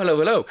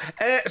 Hello.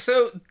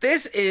 So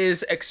this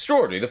is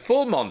extraordinary. The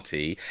Full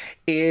Monty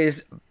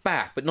is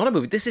back, but not a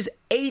movie. This is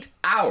 8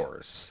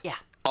 hours. Yeah.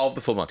 Of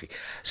the Full Monty.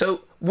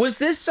 So was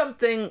this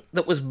something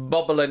that was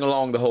bubbling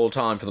along the whole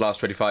time for the last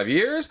 25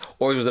 years,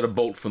 or was it a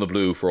bolt from the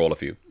blue for all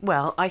of you?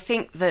 Well, I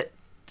think that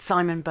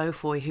Simon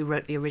Beaufoy, who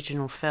wrote the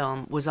original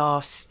film, was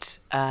asked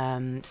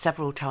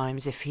several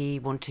times if he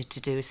wanted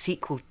to do a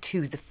sequel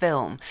to the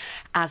film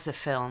as a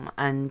film,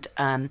 and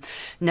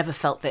never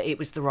felt that it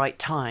was the right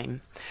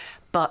time.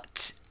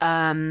 But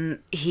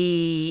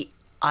he,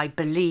 I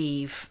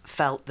believe,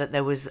 felt that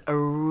there was a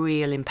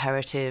real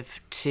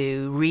imperative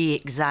to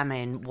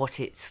re-examine what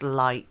it's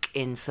like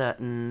in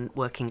certain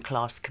working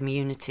class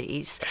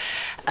communities,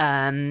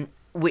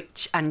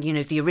 which, and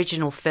the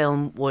original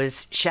film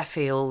was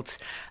Sheffield,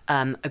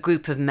 a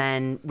group of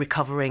men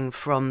recovering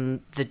from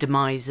the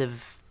demise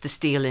of the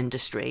steel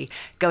industry,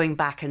 going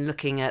back and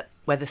looking at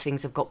whether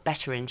things have got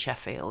better in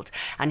Sheffield,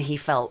 and he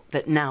felt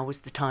that now was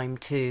the time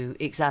to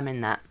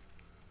examine that.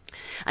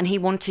 And he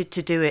wanted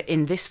to do it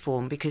in this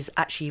form because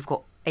actually you've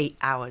got 8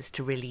 hours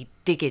to really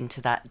dig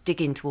into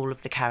all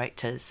of the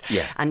characters,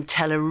 and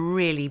tell a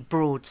really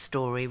broad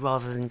story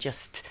rather than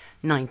just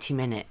 90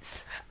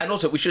 minutes. And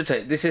also, we should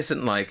say, this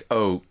isn't like,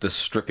 the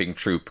stripping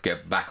troupe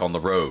get back on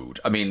the road.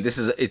 I mean,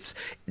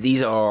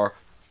 these are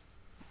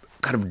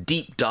kind of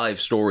deep dive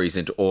stories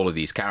into all of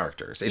these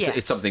characters.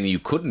 It's something you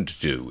couldn't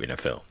do in a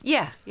film.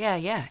 Yeah,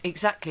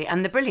 exactly.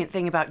 And the brilliant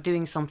thing about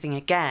doing something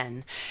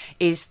again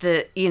is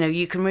that,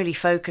 you can really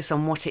focus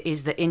on what it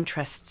is that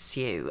interests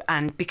you.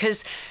 And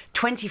because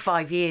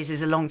 25 years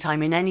is a long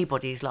time in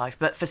anybody's life,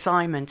 but for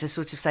Simon to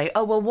sort of say,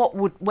 oh, well,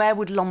 where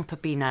would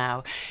Lomper be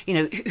now? You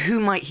know,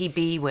 who might he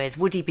be with?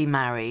 Would he be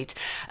married?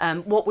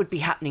 What would be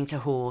happening to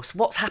Horse?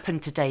 What's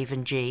happened to Dave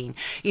and Jean?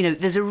 You know,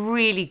 there's a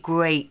really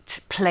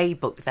great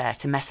playbook there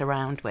to mess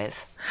around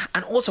with.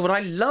 And also what I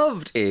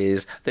loved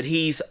is that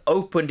he's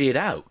opened it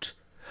out.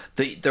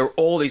 There are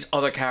all these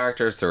other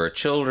characters. There are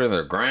children,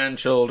 there are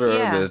grandchildren.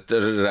 Yeah.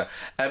 There's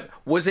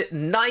was it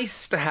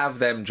nice to have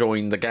them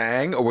join the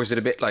gang, or was it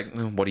a bit like,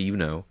 what do you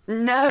know?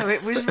 No,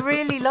 it was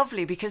really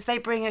lovely because they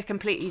bring a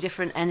completely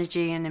different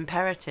energy and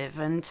imperative.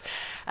 And,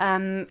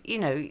 you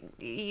know,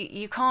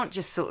 you can't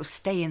just sort of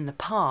stay in the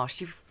past.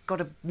 You've got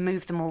to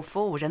move them all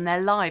forward. And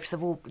their lives,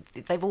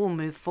 they've all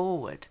moved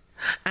forward.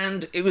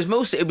 And it was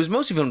mostly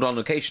filmed on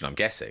location, I'm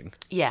guessing.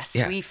 Yes,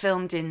 Yeah. we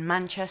filmed in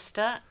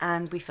Manchester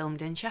and we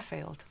filmed in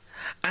Sheffield.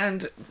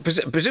 And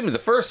presumably the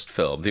first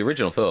film, the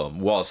original film,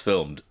 was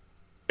filmed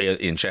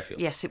in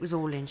Sheffield. Yes, it was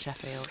all in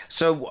Sheffield.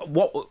 So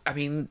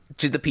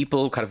did the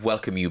people kind of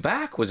welcome you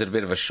back? Was it a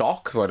bit of a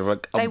shock?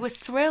 They were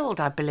thrilled,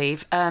 I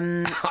believe.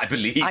 I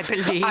believe.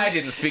 I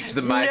didn't speak to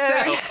them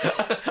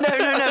myself.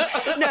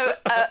 No.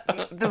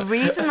 The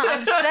reason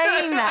I'm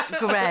saying that,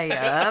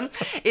 Graham,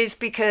 is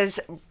because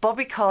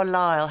Bobby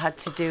Carlyle had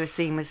to do a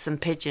scene with some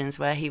pigeons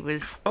where he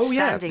was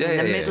standing in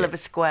the middle of a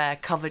square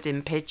covered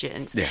in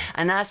pigeons. Yeah.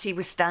 And as he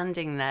was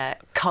standing there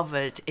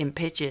covered in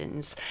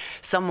pigeons,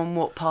 someone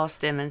walked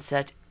past him and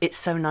said, "It's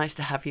so nice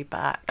to have you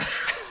back."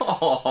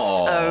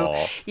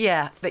 So,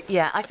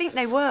 I think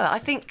they were.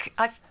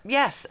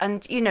 Yes.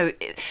 And, you know,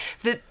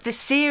 the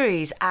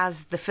series,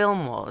 as the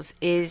film was,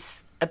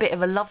 is a bit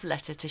of a love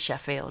letter to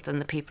Sheffield and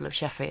the people of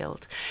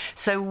Sheffield.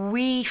 So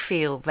we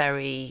feel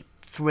very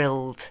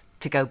thrilled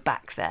to go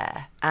back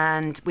there.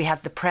 And we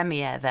had the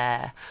premiere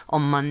there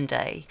on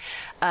Monday.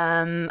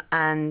 And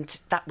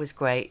that was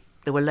great.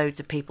 There were loads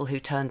of people who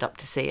turned up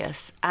to see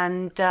us.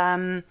 And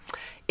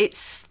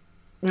it's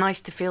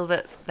nice to feel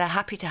that they're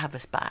happy to have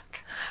us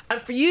back.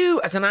 And for you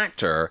as an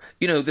actor,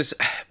 you know, there's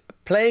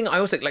I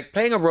always think, like,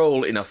 playing a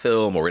role in a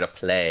film or in a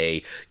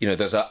play, you know,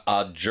 there's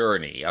a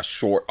journey, a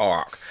short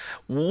arc.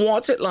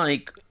 What's it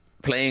like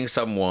playing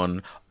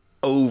someone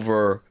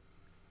over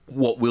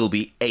what will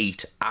be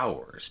 8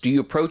 hours? Do you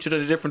approach it in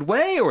a different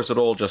way, or is it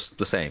all just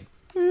the same?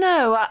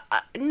 No.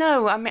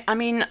 I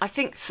mean, I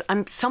think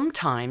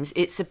sometimes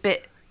it's a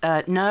bit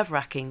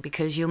nerve-wracking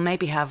because you'll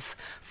maybe have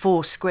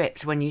 4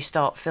 scripts when you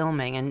start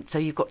filming, and so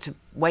you've got to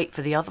wait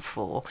for the other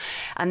 4.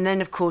 And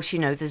then, of course, you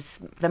know,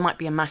 there might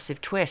be a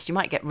massive twist. You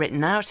might get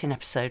written out in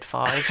episode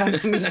 5. I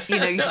mean, you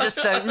know, you just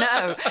don't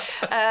know.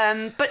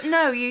 But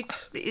no,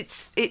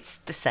 it's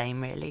the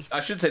same, really.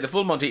 I should say the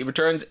Full Monty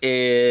returns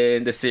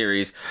in the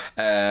series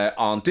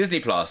on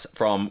Disney Plus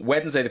from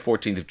Wednesday the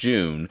 14th of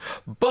June.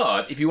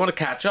 But if you want to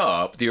catch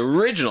up, the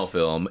original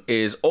film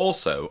is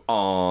also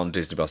on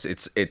Disney Plus.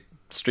 It's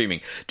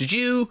streaming. Did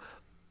you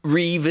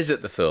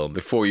revisit the film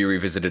before you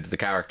revisited the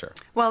character?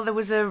 Well, there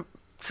was a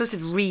sort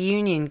of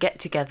reunion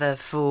get-together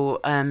for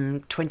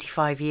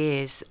 25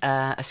 years,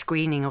 a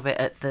screening of it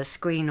at the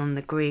Screen on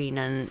the Green,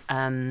 and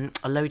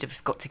a load of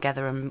us got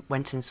together and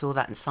went and saw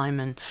that, and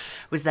Simon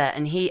was there.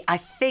 And I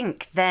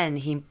think then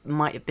he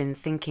might have been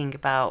thinking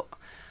about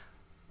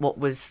what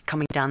was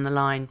coming down the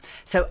line.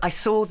 So I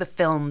saw the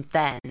film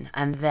then,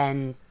 and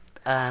then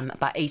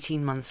about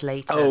 18 months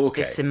later,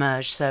 this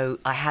emerged. So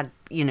I had,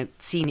 you know,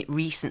 seen it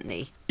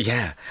recently.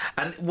 Yeah.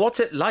 And what's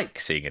it like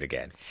seeing it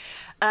again?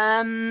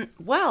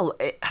 Well,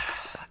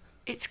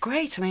 it's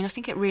great. I mean, I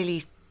think it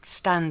really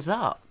stands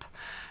up.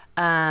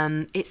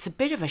 It's a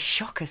bit of a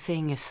shocker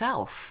seeing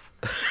yourself.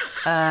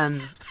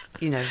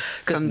 You know,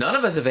 because none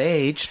of us have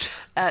aged.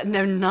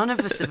 No, none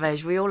of us have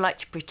aged. We all like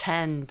to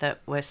pretend that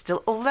we're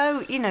still.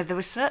 Although, you know, there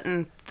was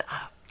certain.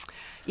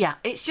 Yeah,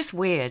 it's just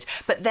weird.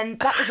 But then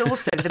that was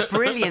also the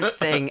brilliant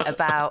thing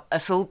about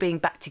us all being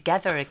back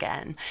together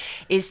again,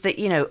 is that,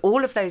 you know,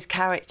 all of those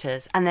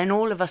characters and then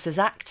all of us as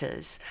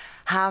actors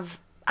have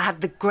had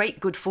the great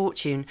good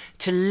fortune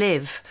to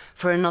live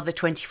for another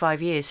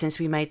 25 years since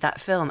we made that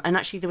film. And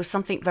actually there was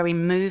something very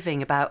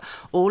moving about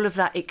all of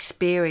that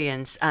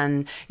experience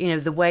and, you know,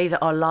 the way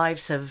that our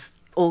lives have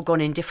all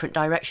gone in different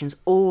directions,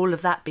 all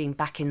of that being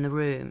back in the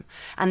room.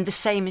 And the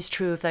same is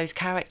true of those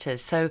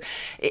characters. So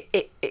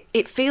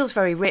it feels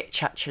very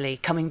rich, actually,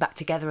 coming back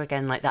together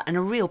again like that, and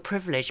a real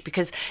privilege,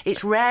 because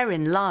it's rare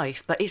in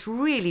life, but it's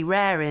really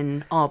rare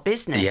in our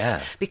business.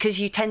 Yeah. Because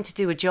you tend to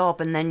do a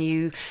job and then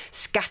you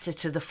scatter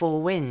to the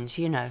 4 winds,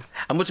 you know.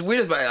 And what's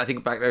weird about it, I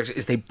think, back there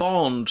is they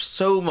bond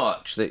so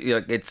much that, you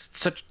know, it's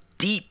such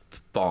deep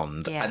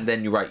bond, and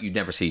then you're right, you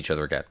never see each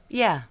other again.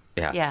 Yeah.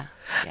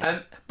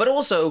 But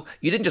also,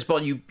 you didn't just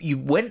bond, you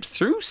went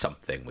through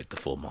something with the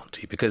Full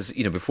Monty, because,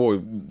 you know, before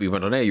we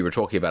went on air, you were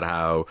talking about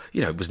how,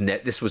 you know,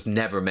 this was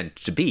never meant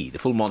to be. The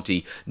Full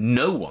Monty,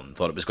 no one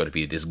thought it was going to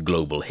be this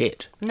global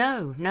hit.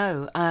 No.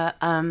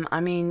 I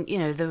mean, you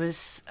know, there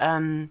was...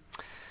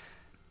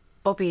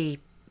 Bobby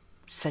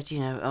said, you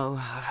know,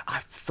 I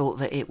thought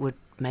that it would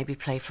maybe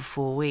play for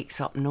 4 weeks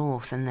up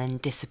north and then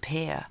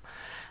disappear.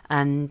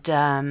 And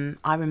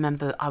I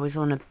remember I was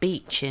on a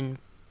beach in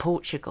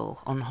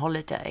Portugal on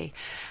holiday,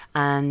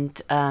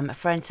 and a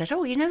friend said,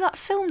 "Oh, you know that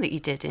film that you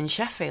did in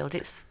Sheffield?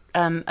 It's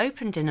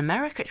opened in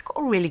America. It's got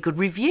a really good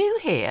review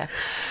here."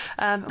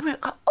 And we were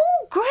like,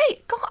 "Oh,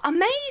 great! God,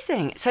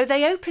 amazing!" So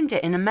they opened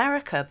it in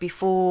America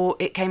before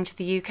it came to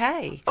the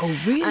UK. Oh,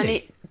 really? And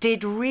it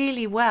did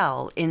really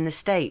well in the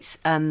States.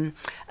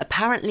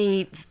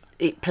 Apparently,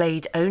 it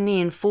played only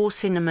in 4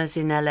 cinemas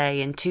in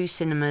LA and 2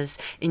 cinemas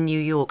in New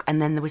York.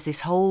 And then there was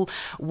this whole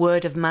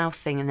word of mouth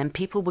thing. And then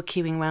people were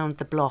queuing around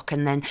the block.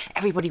 And then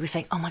everybody was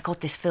saying, "Oh, my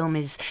God, this film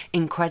is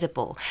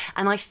incredible."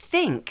 And I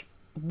think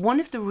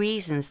one of the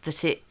reasons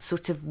that it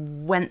sort of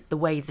went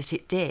the way that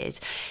it did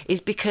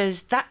is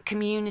because that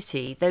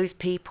community, those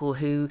people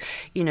who,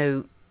 you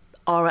know,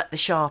 are at the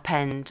sharp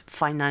end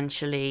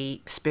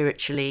financially,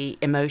 spiritually,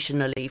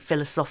 emotionally,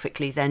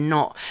 philosophically, they're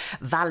not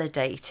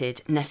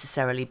validated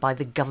necessarily by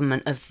the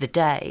government of the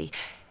day.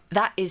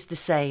 That is the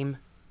same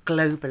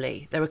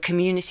globally. There are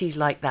communities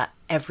like that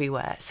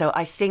everywhere. So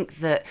I think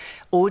that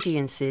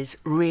audiences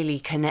really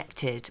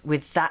connected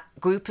with that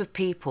group of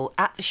people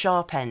at the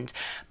sharp end,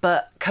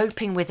 but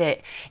coping with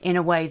it in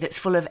a way that's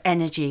full of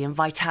energy and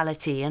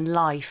vitality and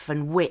life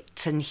and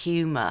wit and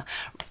humour.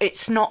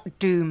 It's not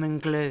doom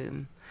and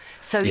gloom.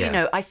 So, you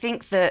know, I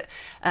think that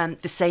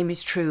the same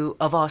is true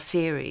of our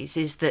series,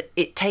 is that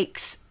it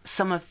takes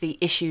some of the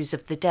issues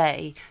of the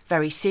day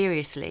very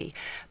seriously,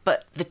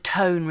 but the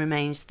tone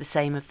remains the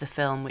same of the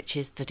film, which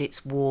is that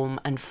it's warm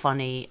and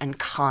funny and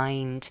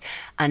kind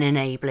and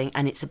enabling,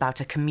 and it's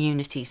about a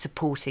community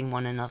supporting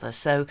one another.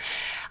 So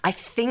I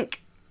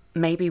think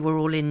maybe we're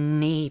all in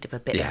need of a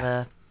bit of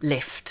a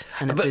lift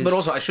and a boost. But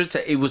also, I should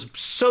say, it was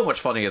so much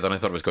funnier than I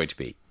thought it was going to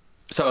be.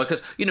 So,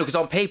 because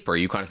on paper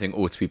you kind of think,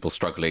 oh, it's people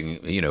struggling,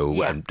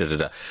 and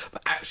da-da-da.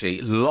 But actually,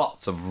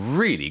 lots of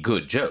really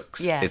good jokes.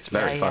 Yeah, it's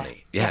very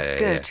funny.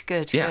 Yeah.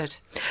 Good.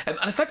 And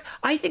in fact,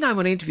 I think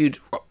when I interviewed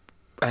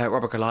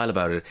Robert Carlyle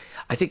about it,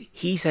 I think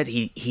he said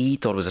he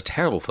thought it was a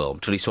terrible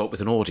film till he saw it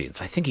with an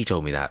audience. I think he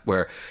told me that,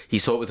 where he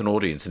saw it with an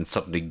audience and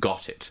suddenly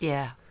got it.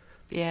 Yeah.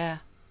 I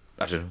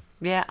don't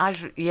know.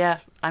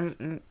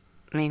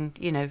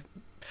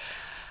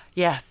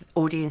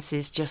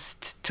 Audiences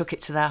just took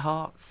it to their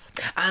hearts.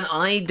 And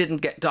I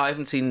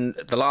haven't seen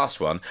the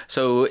last one,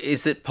 so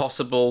is it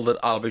possible that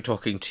I'll be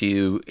talking to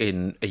you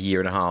in a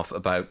year and a half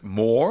about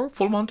more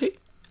Full Monty?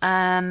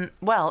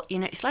 Well,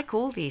 it's like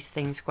all these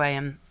things,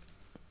 Graham.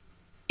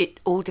 It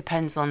all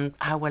depends on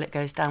how well it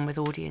goes down with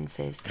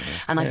audiences.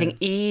 And I think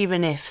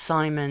even if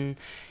Simon,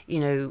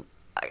 in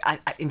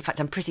fact,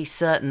 I'm pretty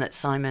certain that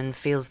Simon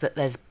feels that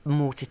there's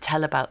more to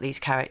tell about these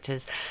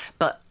characters,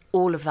 but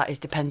all of that is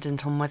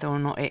dependent on whether or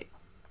not it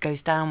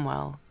goes down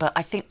well. But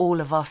I think all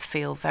of us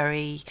feel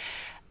very,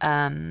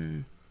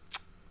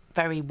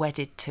 very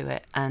wedded to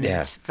it and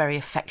very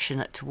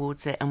affectionate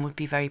towards it, and would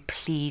be very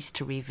pleased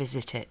to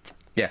revisit it.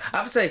 Yeah, I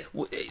have to say,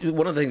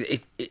 one of the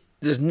things,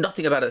 there's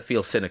nothing about it that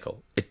feels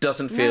cynical. It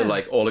doesn't feel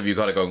like all of you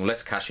got to go,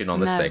 let's cash in on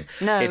this thing.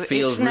 No, it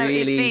feels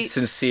really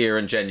sincere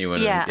and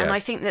genuine. Yeah, and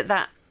I think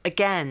that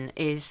again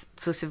is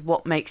sort of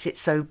what makes it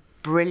so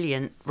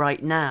brilliant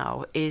right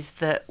now, is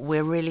that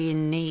we're really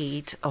in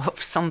need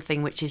of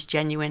something which is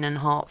genuine and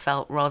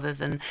heartfelt rather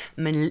than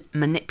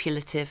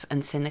manipulative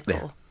and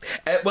cynical.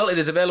 Well, it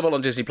is available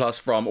on Disney Plus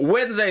from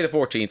Wednesday the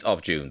 14th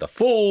of June, the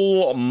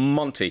Full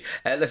Monty.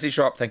 Lesley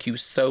Sharp, thank you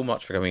so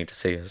much for coming to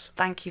see us.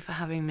 Thank you for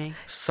having me.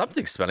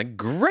 Something's smelling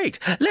great.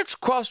 Let's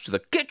cross to the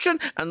kitchen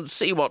and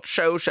see what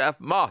show chef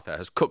Martha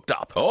has cooked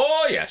up.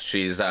 Oh, yes,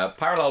 she's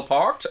parallel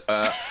parked.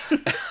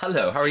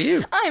 Hello, how are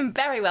you? I'm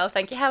very well,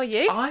 thank you. How are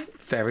you? I'm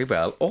very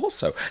well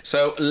also.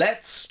 So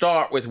let's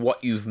start with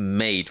what you've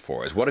made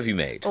for us. What have you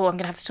made? Oh, I'm going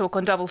to have to talk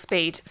on double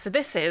speed. So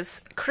this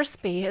is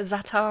crispy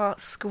za'atar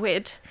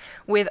squid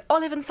with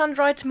olive and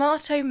sun-dried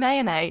tomato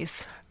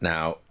mayonnaise.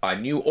 Now, I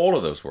knew all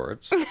of those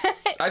words.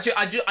 Actually,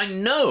 I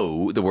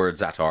know the word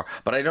za'atar,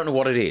 but I don't know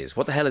what it is.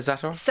 What the hell is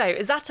za'atar? So,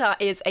 za'atar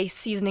is a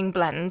seasoning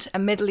blend, a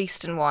Middle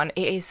Eastern one.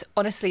 It is,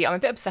 honestly, I'm a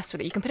bit obsessed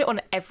with it. You can put it on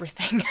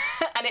everything,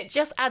 and it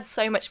just adds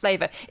so much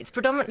flavour. It's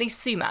predominantly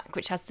sumac,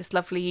 which has this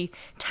lovely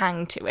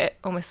tang to it,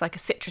 almost like a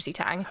citrusy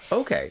tang.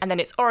 Okay. And then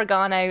it's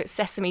oregano,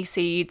 sesame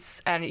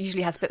seeds, and it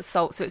usually has a bit of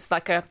salt, so it's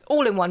like a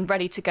all-in-one,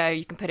 ready to go.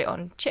 You can put it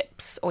on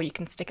chips, or you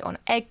can stick it on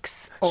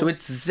eggs. So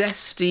it's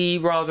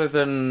zesty rather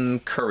than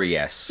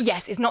curry-esque?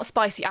 Yes, it's not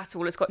spicy at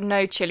all. It's got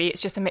no chilli.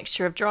 It's just a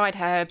mixture of dried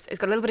herbs. It's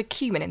got a little bit of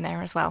cumin in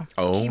there as well.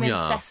 Oh, cumin,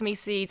 yeah. sesame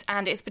seeds,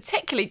 and it's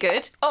particularly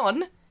good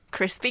on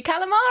crispy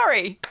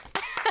calamari.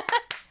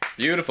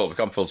 Beautiful.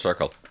 Become full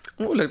circle.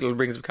 Oh, little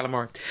rings of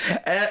calamari.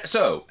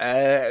 So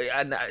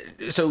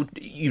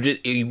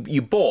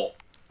you bought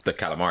the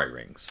calamari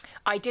rings.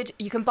 I did.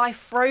 You can buy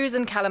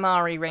frozen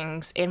calamari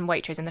rings in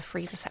Waitrose in the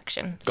freezer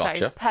section. Gotcha,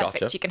 So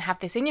perfect. gotcha. You can have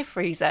this in your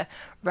freezer,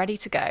 ready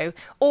to go.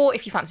 Or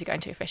if you fancy going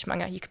to a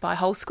fishmonger, you could buy a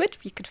whole squid.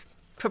 You could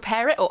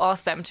prepare it or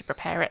ask them to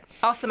prepare it.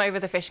 Ask them over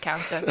the fish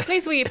counter.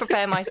 Please will you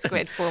prepare my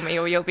squid for me,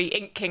 or you'll be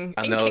inking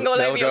all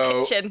over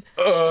your kitchen.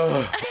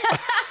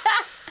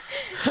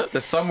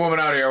 There's some woman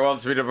out here who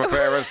wants me to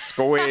prepare a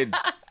squid.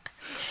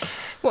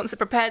 once it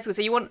prepared,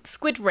 so you want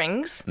squid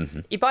rings.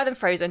 You buy them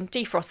frozen,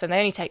 defrost them. They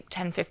only take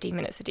 10-15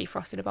 minutes to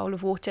defrost in a bowl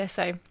of water,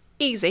 so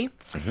easy.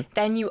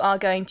 Then you are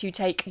going to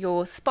take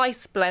your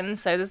spice blend.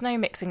 So there's no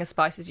mixing of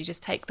spices. You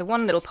just take the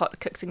one little pot that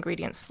cooks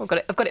ingredients. I've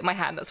got it in my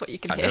hand. That's what you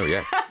can hear. I know,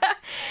 yeah.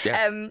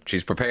 Yeah,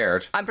 she's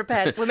prepared. I'm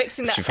prepared. We're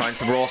mixing that. She finds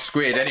some raw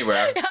squid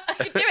anywhere. I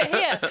could do it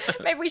here.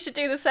 Maybe we should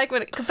do the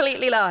segment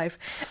completely live.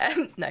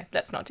 No,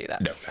 let's not do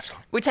that. No, that's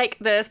not. We take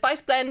the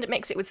spice blend,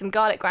 mix it with some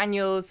garlic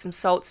granules, some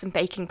salt, some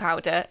baking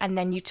powder, and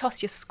then you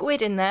toss your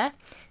squid in there.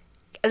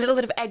 A little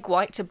bit of egg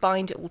white to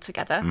bind it all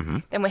together.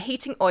 Then we're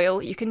heating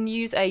oil. You can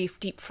use a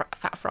deep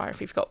fat fryer if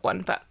you've got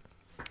one, but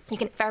you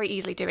can very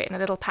easily do it in a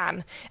little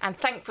pan. And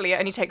thankfully, it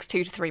only takes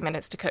 2 to 3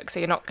 minutes to cook, so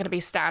you're not going to be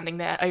standing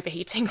there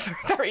overheating for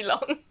very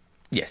long.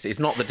 Yes, it's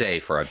not the day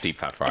for a deep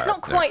fat fryer. It's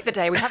not quite the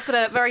day. We have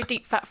got a very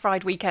deep fat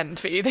fried weekend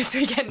for you this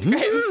weekend,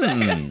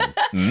 Graham.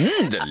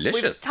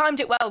 Delicious. We've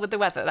timed it well with the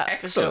weather,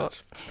 that's Excellent.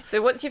 for sure.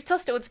 So once you've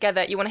tossed it all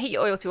together, you want to heat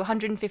your oil to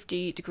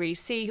 150 degrees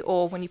C,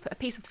 or when you put a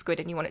piece of squid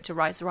in, you want it to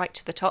rise right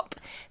to the top.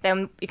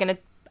 Then you're going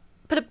to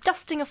put a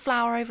dusting of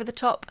flour over the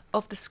top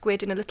of the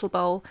squid in a little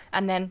bowl,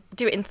 and then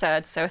do it in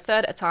thirds. So a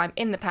third at a time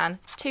in the pan,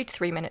 2 to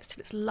 3 minutes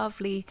till it's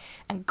lovely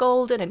and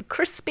golden and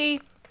crispy.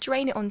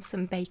 Drain it on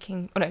some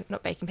kitchen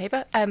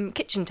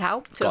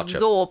towel to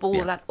absorb all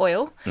of that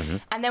oil.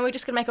 And then we're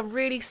just going to make a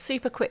really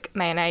super quick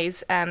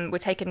mayonnaise. We're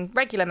taking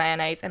regular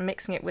mayonnaise and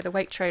mixing it with a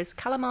Waitrose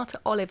Kalamata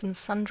olive and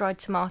sun-dried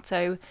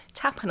tomato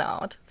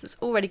tapenade. So it's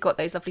already got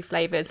those lovely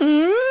flavours.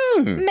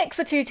 Mix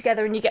the two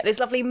together and you get this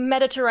lovely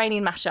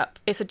Mediterranean mashup.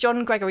 It's a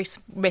John Gregory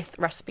Smith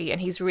recipe,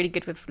 and he's really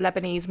good with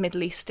Lebanese,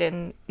 Middle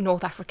Eastern,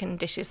 North African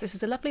dishes. This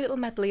is a lovely little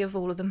medley of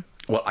all of them.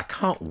 Well, I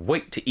can't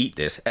wait to eat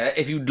this.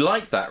 If you'd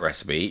like that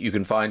recipe, you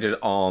can find it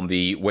on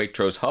the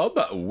Waitrose Hub,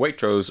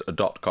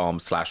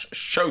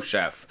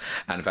 waitrose.com/showchef.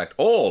 And in fact,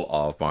 all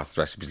of Martha's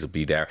recipes will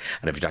be there.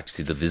 And if you'd like to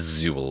see the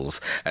visuals,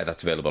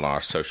 that's available on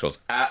our socials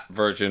at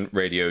Virgin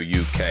Radio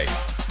UK.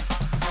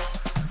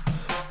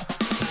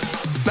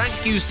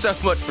 Thank you so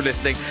much for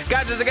listening.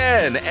 Catch us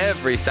again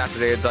every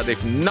Saturday and Sunday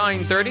from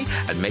 9:30,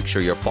 and make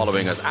sure you're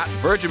following us at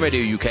Virgin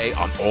Radio UK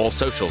on all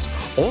socials.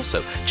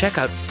 Also, check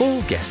out full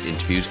guest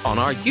interviews on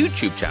our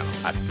YouTube channel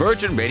at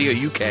Virgin Radio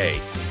UK.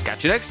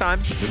 Catch you next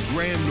time. The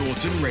Graham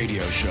Norton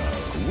Radio Show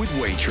with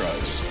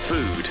Waitrose.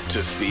 Food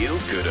to feel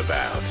good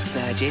about.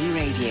 Virgin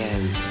Radio.